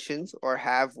clinicians or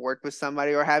have worked with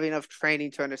somebody or have enough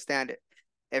training to understand it.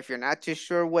 If you're not too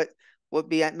sure what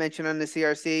be mentioned on the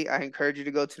CRC, I encourage you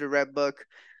to go to the Red Book,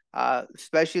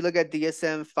 especially look at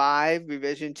DSM-5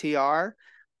 revision TR,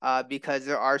 because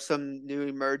there are some new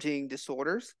emerging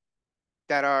disorders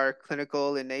that are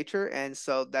clinical in nature, and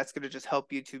so that's going to just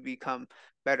help you to become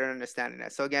better understanding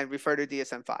that. So again, refer to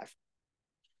DSM-5.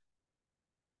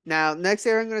 Now, next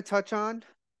area I'm going to touch on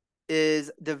is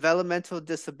developmental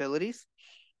disabilities.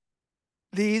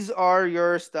 These are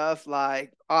your stuff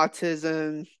like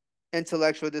autism,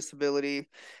 intellectual disability.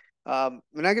 We're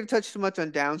not going to touch too much on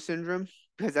Down syndrome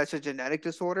because that's a genetic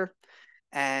disorder.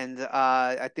 And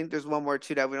I think there's one more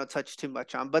too that we don't touch too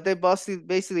much on, but they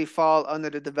basically fall under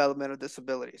the developmental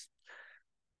disabilities.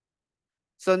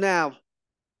 So now,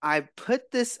 I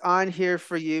put this on here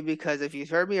for you because if you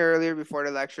heard me earlier before the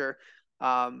lecture,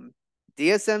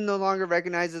 DSM no longer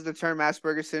recognizes the term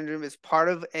Asperger's syndrome as part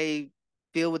of a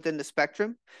field within the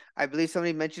spectrum. I believe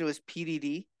somebody mentioned it was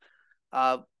PDD.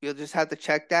 You'll just have to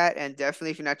check that, and definitely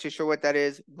if you're not too sure what that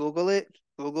is, Google it.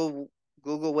 Google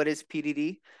what is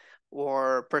PDD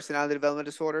or personality development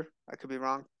disorder. I could be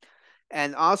wrong.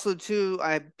 And also too,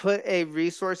 I put a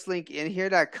resource link in here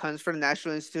that comes from the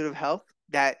National Institute of Health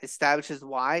that establishes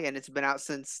why, and it's been out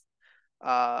since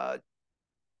the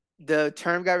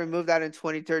term got removed out in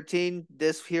 2013.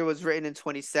 This here was written in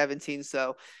 2017.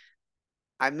 So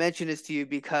I mention this to you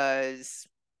because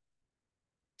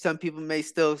some people may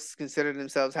still consider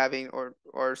themselves having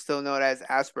or still know it as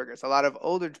Asperger's. A lot of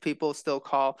older people still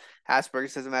call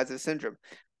Asperger's as a syndrome.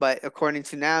 But according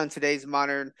to now in today's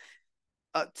modern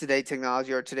up-to-date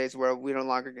technology or today's world, we no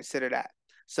longer consider that.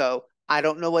 So I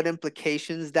don't know what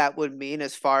implications that would mean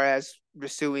as far as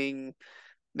pursuing,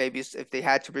 maybe if they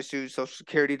had to pursue Social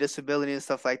Security disability and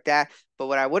stuff like that. But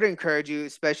what I would encourage you,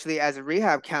 especially as a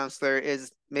rehab counselor,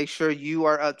 is make sure you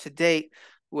are up to date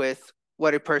with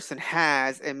what a person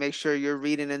has and make sure you're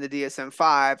reading in the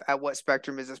DSM-5 at what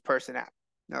spectrum is this person at.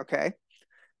 Okay.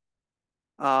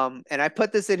 And I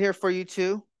put this in here for you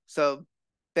too. So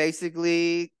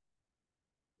basically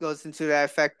goes into that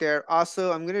effect there.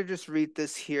 Also, I'm going to just read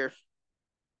this here.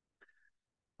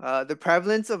 The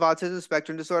prevalence of autism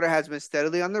spectrum disorder has been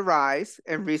steadily on the rise,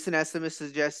 and recent estimates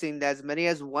suggesting that as many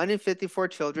as 1 in 54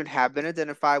 children have been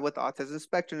identified with autism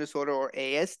spectrum disorder, or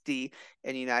ASD,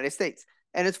 in the United States,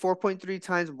 and it's 4.3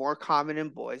 times more common in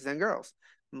boys than girls.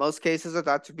 Most cases are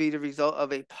thought to be the result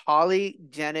of a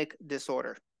polygenic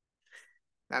disorder.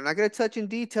 Now, I'm not going to touch in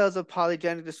details of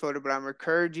polygenic disorder, but I'm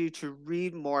encourage you to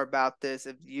read more about this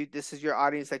if this is your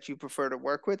audience that you prefer to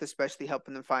work with, especially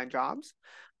helping them find jobs,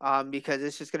 because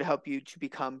it's just going to help you to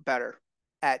become better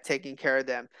at taking care of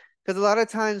them. Because a lot of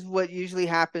times what usually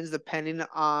happens, depending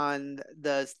on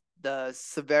the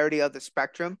severity of the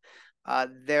spectrum,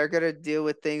 they're going to deal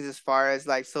with things as far as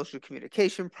like social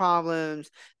communication problems.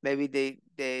 Maybe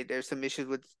there's some issues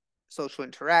with social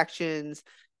interactions.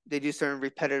 They do certain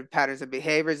repetitive patterns of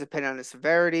behaviors depending on the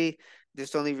severity.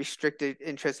 There's only restricted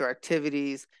interests or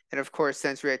activities, and of course,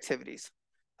 sensory activities.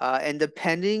 And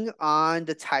depending on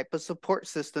the type of support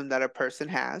system that a person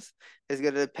has, is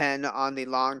going to depend on the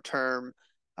long-term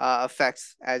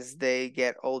effects as they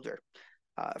get older.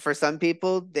 For some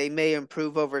people, they may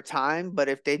improve over time, but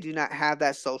if they do not have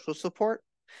that social support,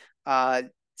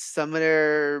 some of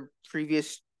their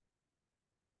previous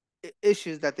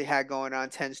issues that they had going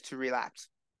on tends to relapse.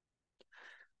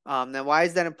 Now, why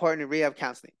is that important in rehab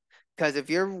counseling? Because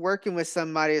if you're working with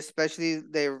somebody, especially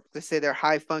let's say they're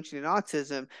high functioning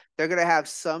autism, they're gonna have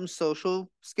some social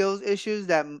skills issues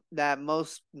that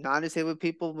most non-disabled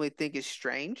people may think is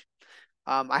strange.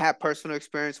 I have personal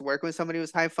experience working with somebody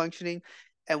who's high functioning,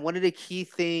 and one of the key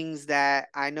things that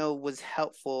I know was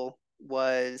helpful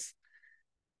was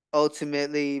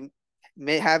ultimately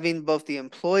having both the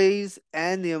employees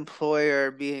and the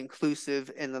employer be inclusive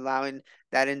in allowing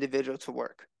that individual to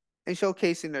work and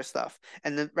showcasing their stuff.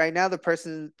 And then right now, the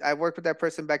person I worked with that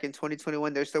person back in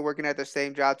 2021, they're still working at their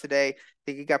same job today. I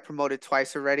think he got promoted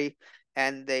twice already,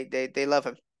 and they love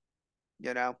him.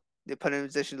 You know, they put him in a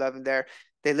position, love him there.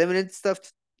 They limited stuff.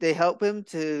 They help him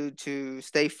to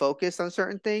stay focused on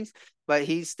certain things, but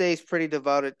he stays pretty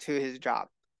devoted to his job.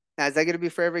 Now, is that going to be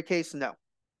for every case? No,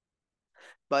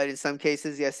 but in some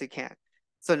cases, yes, it can.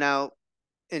 So now,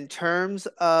 in terms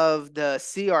of the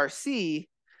CRC,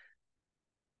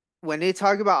 when they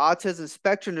talk about autism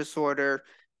spectrum disorder,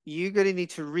 you're going to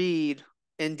need to read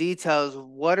in details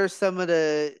what are some of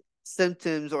the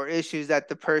symptoms or issues that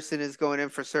the person is going in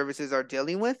for services are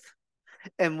dealing with,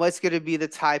 and what's going to be the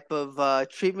type of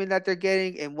treatment that they're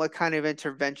getting, and what kind of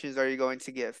interventions are you going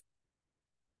to give.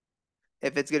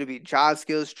 If it's going to be job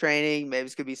skills training, maybe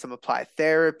it's going to be some applied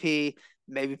therapy,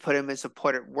 maybe put them in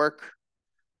supported work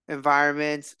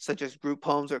environments such as group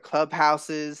homes or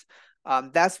clubhouses.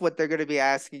 That's what they're going to be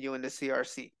asking you in the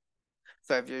CRC.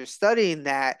 So if you're studying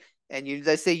that and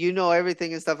let's say you know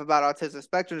everything and stuff about autism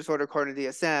spectrum disorder according to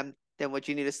DSM, then what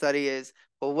you need to study is,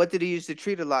 well, what do they use to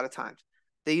treat a lot of times?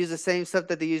 They use the same stuff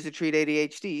that they use to treat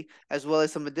ADHD, as well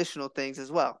as some additional things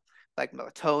as well, like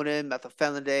melatonin,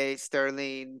 methylphenidate,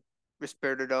 sterline,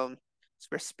 risperidone,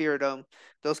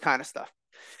 those kind of stuff.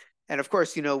 And of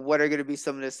course, what are going to be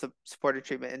some of the supportive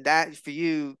treatment, and that for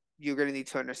you're going to need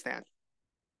to understand.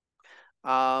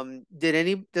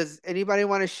 Does anybody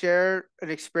want to share an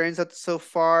experience up so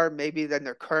far, maybe in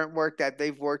their current work, that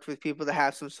they've worked with people that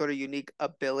have some sort of unique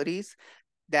abilities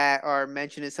that are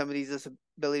mentioned in some of these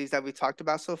disabilities that we talked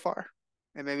about so far,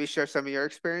 and maybe share some of your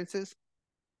experiences?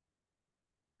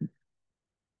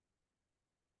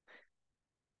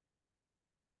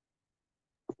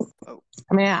 Oh,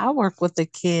 I mean, I work with a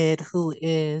kid who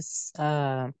is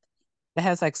that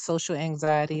has like social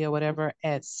anxiety or whatever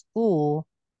at school.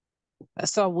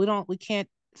 So we can't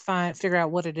figure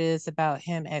out what it is about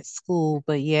him at school,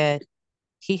 but yet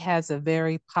he has a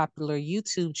very popular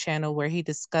YouTube channel where he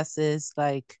discusses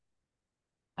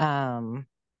um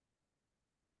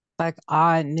like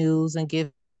odd news and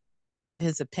give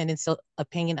his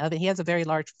opinion of it. He has a very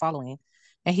large following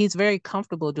and he's very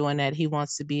comfortable doing that. He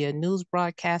wants to be a news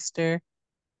broadcaster.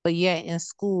 But yet in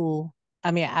school,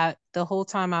 I mean, the whole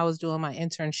time I was doing my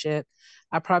internship,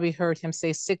 I probably heard him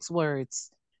say 6 words.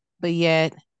 But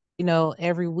yet,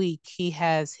 every week he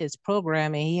has his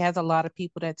program and he has a lot of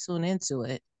people that tune into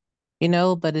it,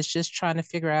 but it's just trying to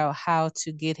figure out how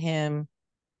to get him.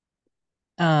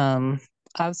 Um,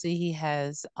 Obviously he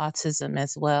has autism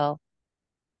as well,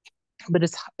 but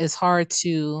it's hard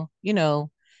to,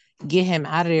 get him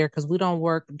out of there because we don't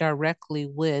work directly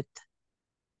with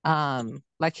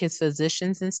like his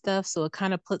physicians and stuff, so it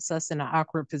kind of puts us in an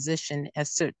awkward position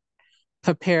as to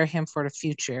prepare him for the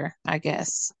future, I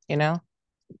guess. okay.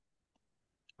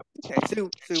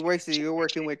 So you're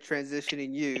working with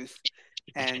transitioning youth,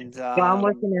 and Well, I'm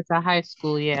working at the high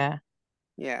school, yeah.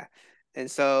 yeah, and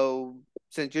so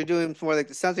since you're doing more like,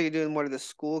 it sounds like you're doing more of the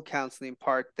school counseling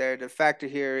part there. The factor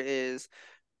here is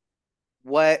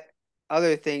what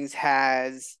other things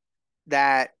has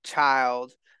that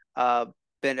child uh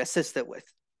been assisted with,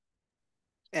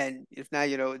 and if not,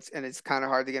 it's kind of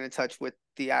hard to get in touch with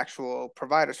the actual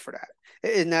providers for that.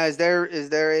 And now, is there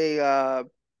a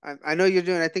I know you're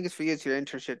doing, I think it's for you, it's your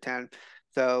internship time.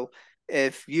 So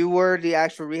if you were the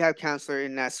actual rehab counselor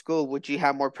in that school, would you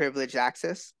have more privileged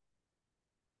access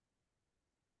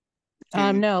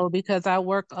to? No, because I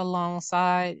work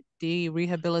alongside the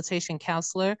rehabilitation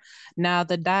counselor. Now,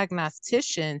 the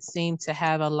diagnostician seemed to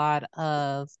have a lot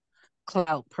of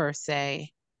clout per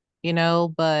se,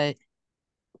 but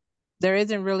there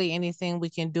isn't really anything we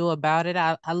can do about it.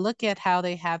 I look at how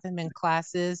they have him in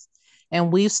classes,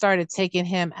 and we've started taking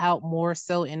him out more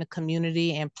so in the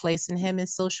community and placing him in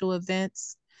social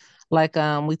events. Like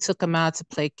we took him out to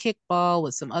play kickball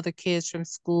with some other kids from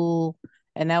school.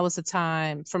 And that was a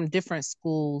time from different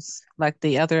schools, like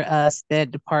the other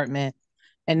SPED department.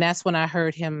 And that's when I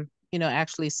heard him,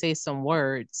 actually say some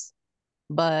words.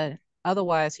 But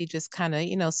otherwise, he just kind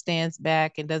of, stands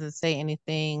back and doesn't say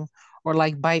anything or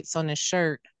like bites on his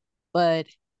shirt. But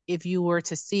if you were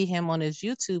to see him on his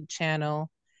YouTube channel,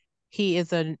 he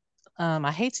is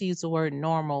I hate to use the word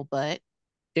normal, but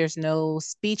There's no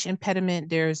speech impediment.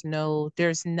 There's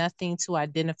nothing to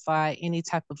identify any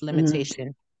type of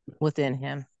limitation within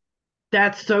him.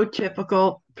 That's so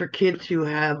typical for kids who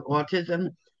have autism.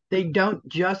 They don't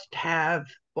just have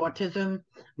autism.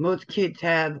 Most kids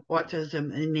have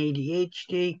autism and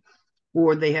ADHD,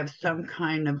 or they have some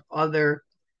kind of other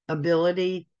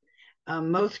ability.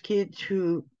 Most kids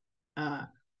who have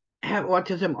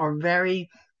autism are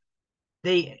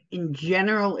in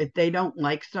general, if they don't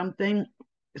like something,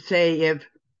 say if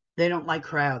they don't like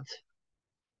crowds,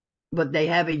 but they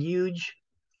have a huge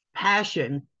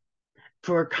passion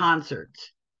for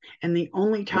concerts. And the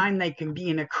only time they can be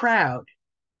in a crowd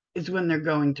is when they're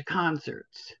going to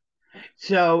concerts.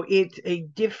 So it's a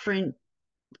different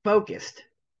focus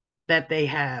that they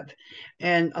have.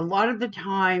 And a lot of the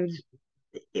times,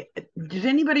 does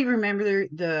anybody remember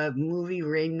the movie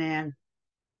Rain Man?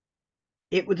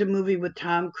 It was a movie with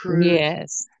Tom Cruise.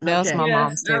 Yes, that was my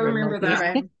mom's I favorite remember movie.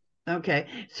 that one. Okay,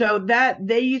 so that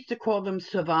they used to call them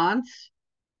savants,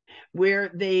 where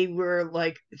they were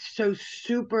like so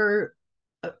super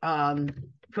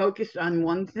focused on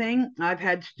one thing. I've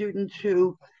had students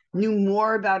who knew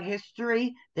more about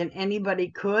history than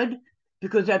anybody could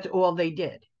because that's all they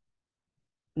did.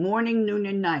 Morning, noon,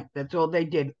 and night. That's all they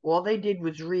did. All they did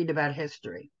was read about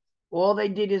history. All they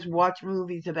did is watch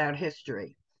movies about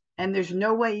history. And there's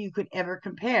no way you could ever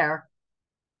compare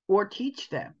or teach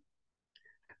them.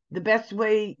 The best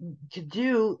way to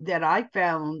do that I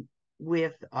found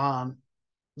with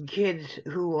kids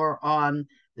who are on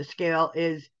the scale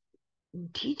is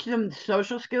teach them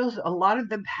social skills. A lot of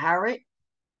them parrot.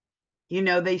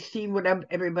 They see what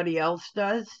everybody else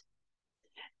does.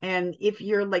 And if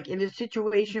you're like in a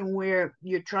situation where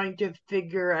you're trying to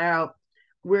figure out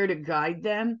where to guide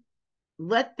them,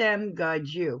 let them guide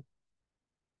you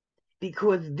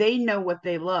because they know what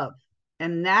they love.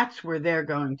 And that's where they're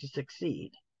going to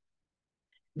succeed.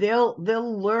 They'll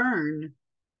learn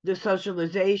the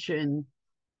socialization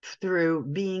through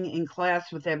being in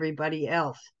class with everybody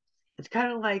else. It's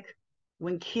kind of like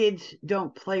when kids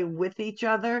don't play with each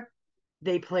other,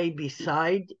 they play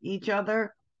beside each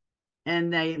other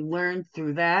and they learn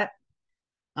through that.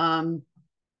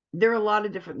 There are a lot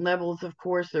of different levels, of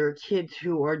course. There are kids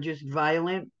who are just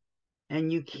violent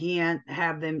and you can't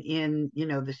have them in,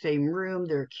 the same room.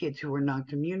 There are kids who are not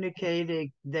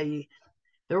communicating. There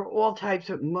are all types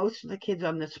of, most of the kids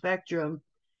on the spectrum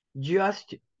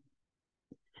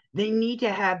they need to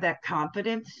have that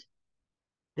confidence.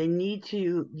 You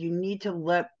need to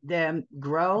let them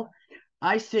grow.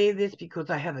 I say this because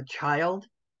I have a child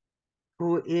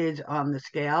who is on the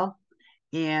scale,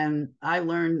 and I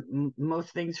learned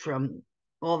most things from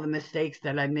all the mistakes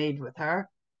that I made with her.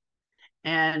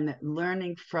 And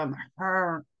learning from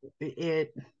her,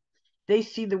 they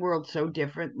see the world so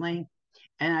differently.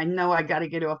 And I know I got to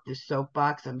get off this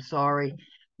soapbox. I'm sorry,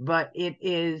 but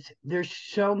there's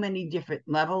so many different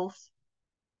levels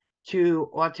to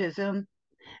autism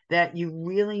that you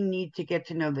really need to get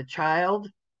to know the child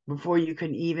before you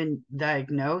can even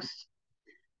diagnose.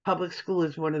 Public school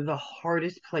is one of the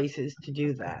hardest places to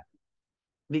do that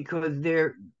because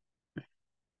they're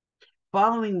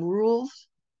following rules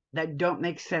that don't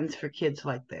make sense for kids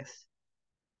like this.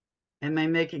 Am I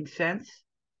making sense?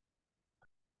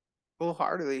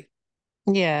 Wholeheartedly.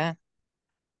 Yeah.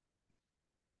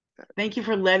 Thank you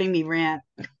for letting me rant.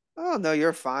 Oh, no,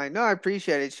 you're fine. No, I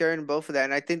appreciate it, sharing both of that.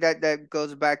 And I think that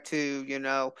goes back to,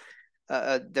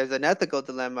 there's an ethical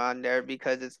dilemma on there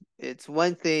because it's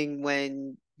one thing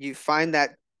when you find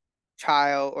that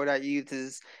child or that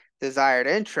youth's desired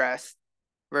interest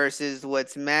versus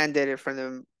what's mandated from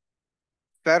them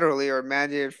federally or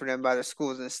mandated for them by the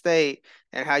schools and the state,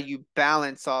 and how you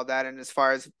balance all that, and as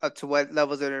far as up to what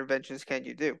levels of interventions can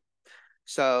you do.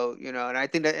 So, and I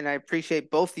think that, and I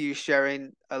appreciate both of you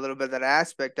sharing a little bit of that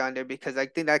aspect on there, because I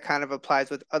think that kind of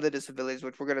applies with other disabilities,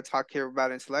 which we're going to talk here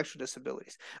about intellectual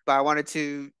disabilities. But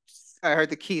I heard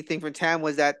the key thing from Tam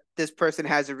was that this person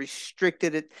has a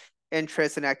restricted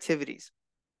interest in activities.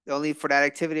 Only for that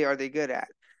activity are they good at.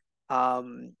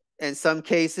 In some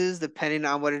cases, depending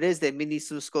on what it is, they may need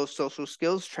some social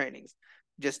skills trainings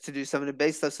just to do some of the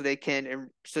base stuff so they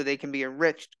can be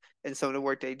enriched in some of the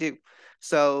work they do.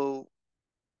 So,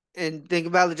 and think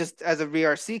about it just as a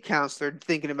VRC counselor,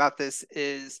 thinking about this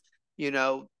is,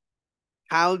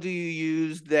 how do you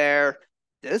use their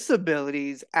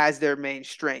disabilities as their main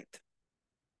strength?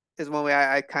 Is one way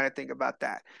I kind of think about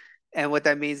that. And what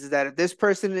that means is that if this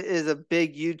person is a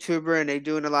big YouTuber and they're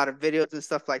doing a lot of videos and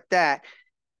stuff like that,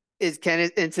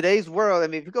 in today's world, I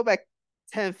mean, if you go back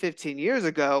 10, 15 years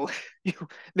ago,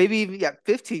 maybe even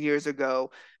 15 years ago,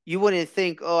 you wouldn't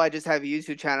think, oh, I just have a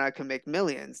YouTube channel, I can make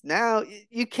millions. Now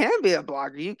you can be a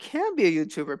blogger, you can be a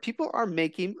YouTuber. People are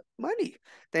making money.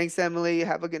 Thanks, Emily.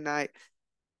 Have a good night.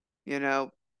 You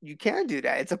know, you can do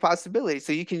that. It's a possibility.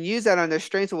 So you can use that on their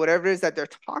strengths or whatever it is that they're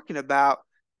talking about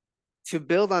to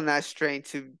build on that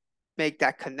strength to make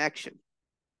that connection.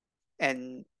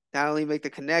 And not only make the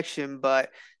connection, but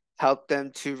help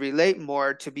them to relate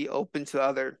more, to be open to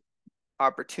other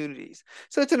opportunities.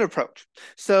 So it's an approach.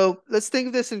 So let's think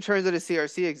of this in terms of the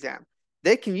CRC exam.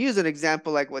 They can use an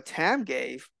example like what Tam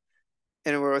gave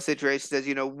in a rural situation. Says,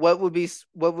 you know, what would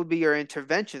be your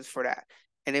interventions for that?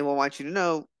 And they will want you to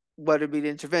know what would be the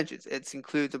interventions. It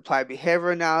includes applied behavior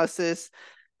analysis.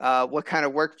 What kind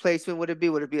of work placement would it be?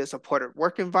 Would it be a supportive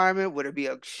work environment? Would it be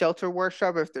a shelter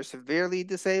workshop if they're severely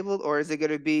disabled? Or is it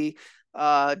going to be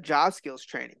job skills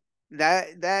training?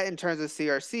 That in terms of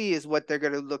CRC is what they're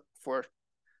going to look for,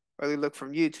 or they look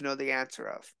from you to know the answer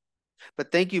of.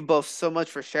 But thank you both so much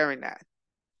for sharing that.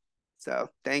 So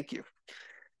thank you.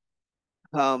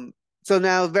 So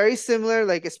now very similar,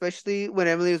 like especially when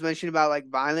Emily was mentioning about like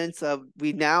violence,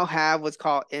 we now have what's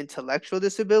called intellectual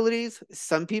disabilities.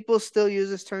 Some people still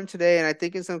use this term today, and I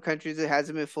think in some countries it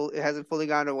hasn't fully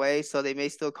gone away, so they may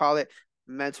still call it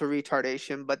mental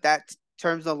retardation, but that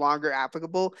term's no longer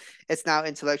applicable. It's now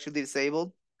intellectually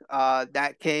disabled.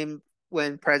 That came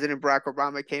when President Barack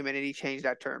Obama came in and he changed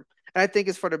that term. And I think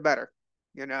it's for the better,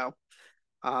 you know.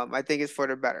 I think it's for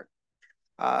the better.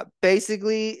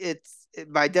 Basically,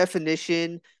 by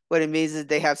definition, what it means is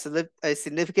they have a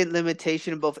significant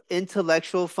limitation in both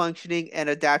intellectual functioning and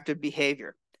adaptive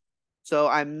behavior. So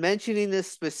I'm mentioning this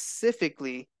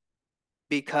specifically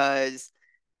because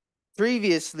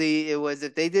previously it was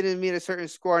if they didn't meet a certain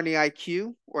score on the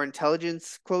IQ or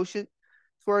intelligence quotient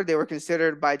score, they were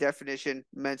considered by definition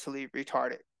mentally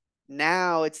retarded.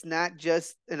 Now it's not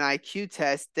just an IQ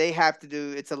test. They have to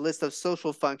do, it's a list of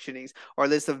social functionings or a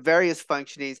list of various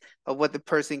functionings of what the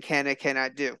person can and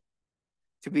cannot do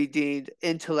to be deemed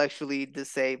intellectually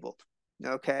disabled.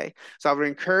 Okay. So I would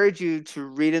encourage you to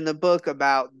read in the book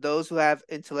about those who have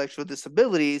intellectual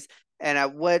disabilities and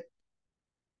at what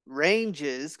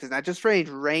ranges, because not just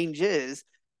ranges,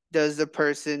 is the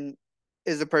person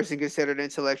considered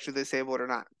intellectually disabled or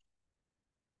not?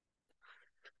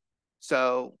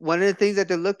 So one of the things that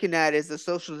they're looking at is the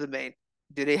social domain.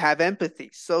 Do they have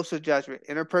empathy, social judgment,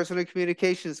 interpersonal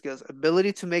communication skills,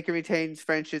 ability to make and retain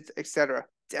friendships, etc.?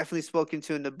 Definitely spoken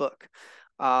to in the book.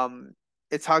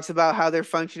 It talks about how they're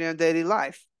functioning in daily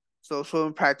life, social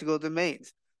and practical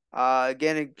domains.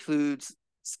 Again, it includes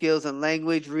skills in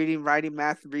language, reading, writing,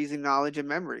 math, reasoning, knowledge, and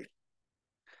memory.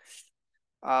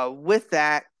 With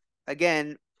that,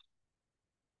 again,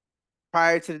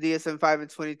 prior to the DSM-5 in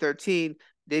 2013,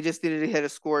 they just needed to hit a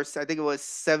score, I think it was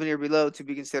 70 or below, to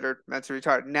be considered mentally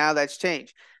retarded. Now that's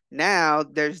changed. Now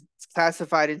there's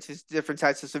classified into different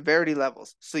types of severity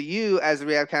levels. So you, as a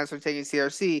rehab counselor taking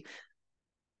CRC,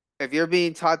 if you're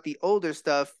being taught the older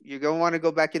stuff, you're going to want to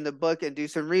go back in the book and do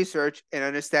some research and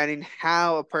understanding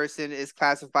how a person is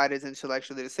classified as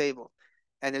intellectually disabled.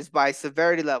 And it's by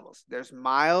severity levels. There's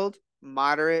mild,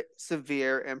 moderate,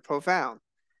 severe, and profound.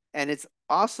 And it's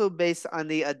also based on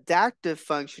the adaptive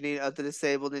functioning of the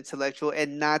disabled intellectual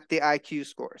and not the IQ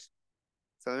scores.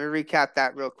 So let me recap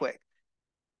that real quick.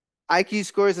 IQ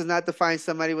scores does not define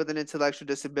somebody with an intellectual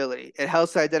disability. It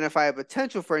helps to identify a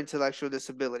potential for intellectual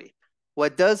disability.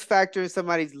 What does factor in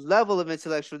somebody's level of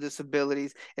intellectual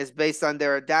disabilities is based on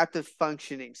their adaptive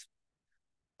functionings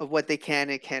of what they can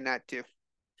and cannot do.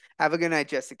 Have a good night,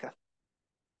 Jessica.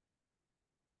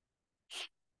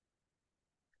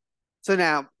 So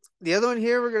now, the other one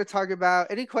here, we're going to talk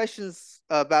about any questions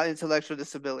about intellectual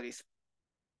disabilities.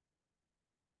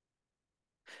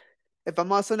 If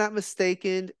I'm also not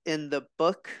mistaken, in the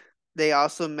book, they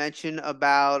also mention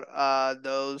about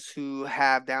those who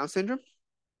have Down syndrome.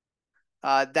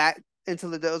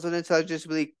 Those with intellectual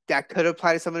disability, that could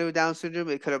apply to somebody with Down syndrome.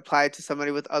 It could apply to somebody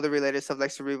with other related stuff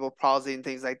like cerebral palsy and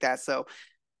things like that. So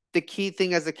the key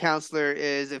thing as a counselor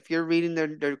is if you're reading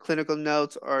their clinical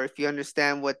notes, or if you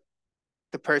understand what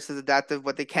the person's adaptive,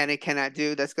 what they can and cannot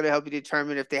do, that's going to help you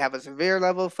determine if they have a severe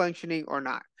level of functioning or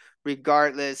not,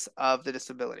 regardless of the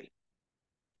disability.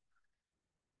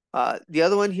 The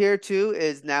other one here too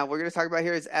is, now we're going to talk about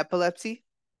here, is epilepsy.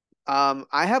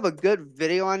 I have a good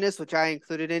video on this, which I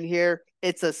included in here.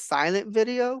 It's a silent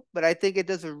video, but I think it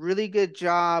does a really good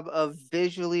job of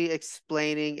visually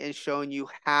explaining and showing you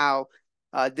how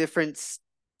different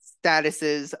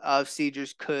statuses of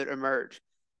seizures could emerge.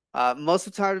 Most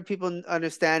of the time people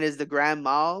understand is the grand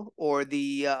mal or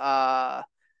the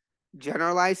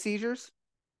generalized seizures,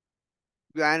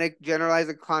 generalized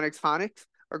and clonic tonics.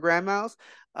 or grand mals.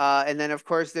 And then of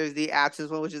course there's the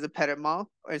absence one, which is a petit mal.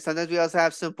 And sometimes we also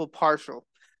have simple partial.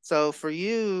 So for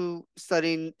you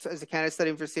studying as a candidate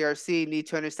studying for CRC, you need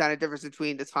to understand the difference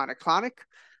between the tonic-clonic,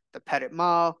 the petit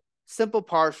mal, simple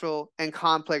partial, and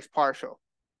complex partial.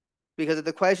 Because of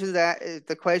the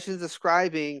questions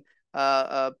describing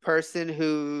a person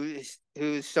who's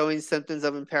showing symptoms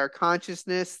of impaired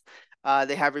consciousness,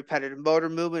 they have repetitive motor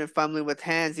movement and fumbling with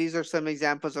hands. These are some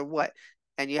examples of what.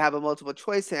 And you have a multiple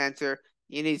choice answer,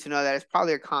 you need to know that it's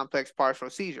probably a complex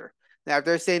partial seizure. Now, if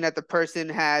they're saying that the person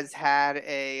has had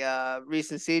a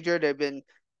recent seizure,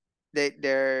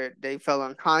 they fell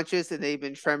unconscious and they've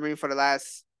been tremoring for the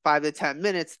last 5 to 10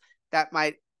 minutes, that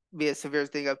might be a severe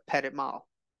thing of petit mal.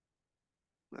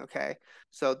 Okay,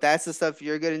 so that's the stuff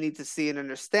you're going to need to see and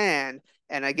understand.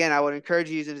 And again, I would encourage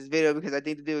you using this video because I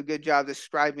think to do a good job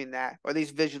describing that, or at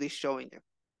least visually showing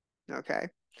you. Okay,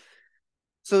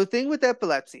 so the thing with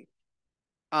epilepsy,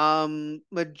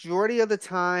 majority of the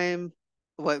time,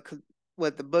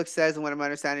 what the book says and what I'm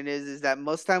understanding is that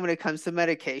most time when it comes to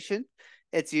medication,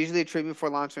 it's usually a treatment for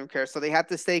long-term care. So they have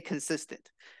to stay consistent.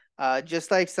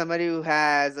 Just like somebody who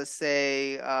has, let's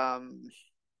say,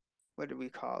 what do we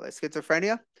call it?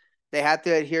 Schizophrenia. They have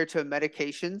to adhere to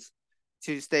medications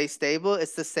to stay stable.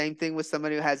 It's the same thing with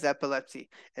somebody who has epilepsy.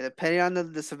 And depending on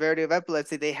the severity of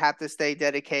epilepsy, they have to stay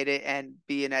dedicated and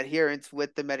be in adherence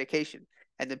with the medication.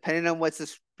 And depending on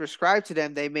what's prescribed to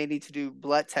them, they may need to do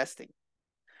blood testing.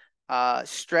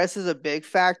 Stress is a big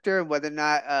factor in whether or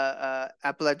not a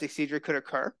epileptic seizure could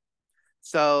occur.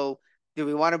 So do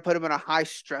we want to put them in a high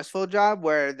stressful job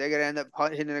where they're going to end up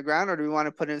hitting the ground, or do we want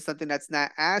to put in something that's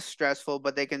not as stressful,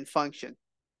 but they can function?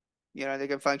 You know, they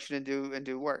can function and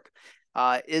do work.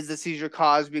 Is the seizure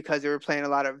caused because they were playing a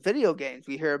lot of video games?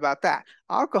 We hear about that.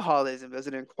 Alcoholism, was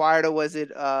it acquired, or was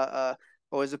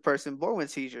the person born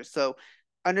with seizures? So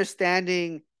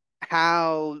understanding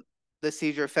how the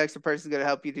seizure affects the person is going to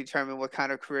help you determine what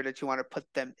kind of career that you want to put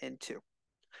them into.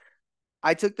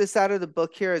 I took this out of the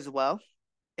book here as well.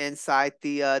 Inside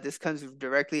this comes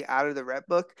directly out of the Rep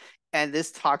book, and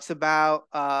this talks about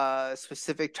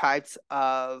specific types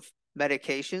of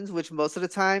medications, which most of the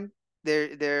time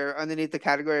they're underneath the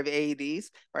category of AEDs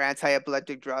or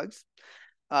anti-epileptic drugs.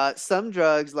 Some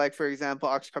drugs, like for example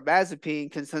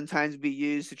oxcarbazepine, can sometimes be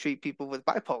used to treat people with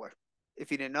bipolar, if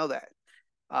you didn't know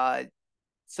that.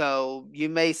 So you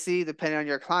may see, depending on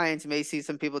your clients, you may see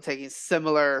some people taking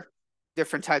similar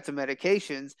different types of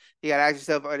medications. You got to ask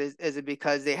yourself, is it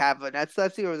because they have an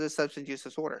epilepsy or is it a substance use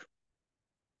disorder?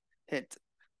 Hint.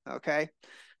 Okay.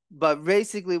 But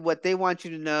basically what they want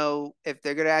you to know, if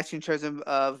they're going to ask you in terms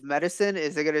of medicine,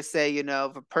 is they're going to say, you know,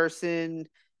 if a person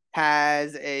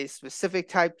has a specific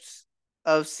types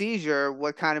of seizure,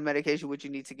 what kind of medication would you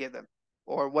need to give them?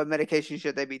 Or what medication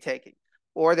should they be taking?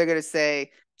 Or they're going to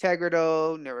say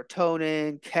Tegretol,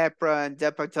 Neurotonin, Keppra, and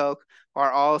Depakote are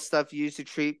all stuff used to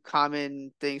treat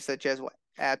common things such as what?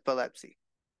 Epilepsy.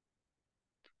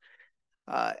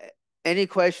 Any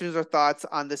questions or thoughts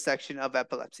on this section of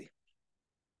epilepsy?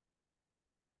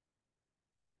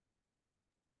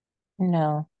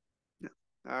 No.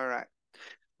 All right.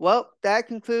 Well, that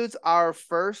concludes our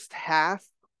first half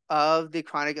of the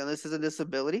chronic illnesses and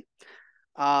disability.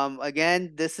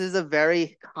 Again, this is a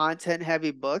very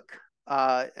content-heavy book.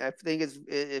 I think it's,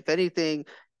 if anything,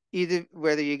 either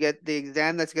whether you get the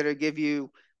exam that's going to give you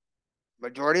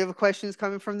majority of the questions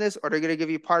coming from this, or they're going to give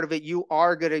you part of it, you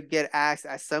are going to get asked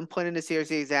at some point in the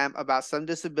CRC exam about some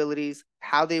disabilities,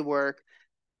 how they work,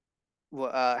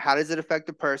 how does it affect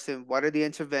the person, what are the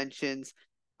interventions,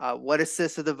 what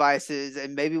assistive devices,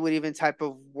 and maybe what even type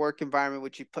of work environment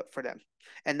would you put for them.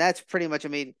 And that's pretty much, I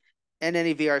mean, in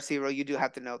any VRC role, you do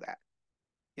have to know that.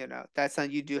 You know, that's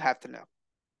something you do have to know.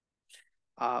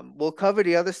 We'll cover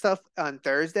the other stuff on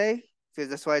Thursday, because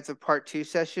that's why it's a part 2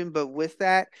 session. But with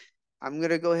that, I'm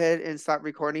going to go ahead and stop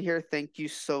recording here. Thank you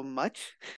so much.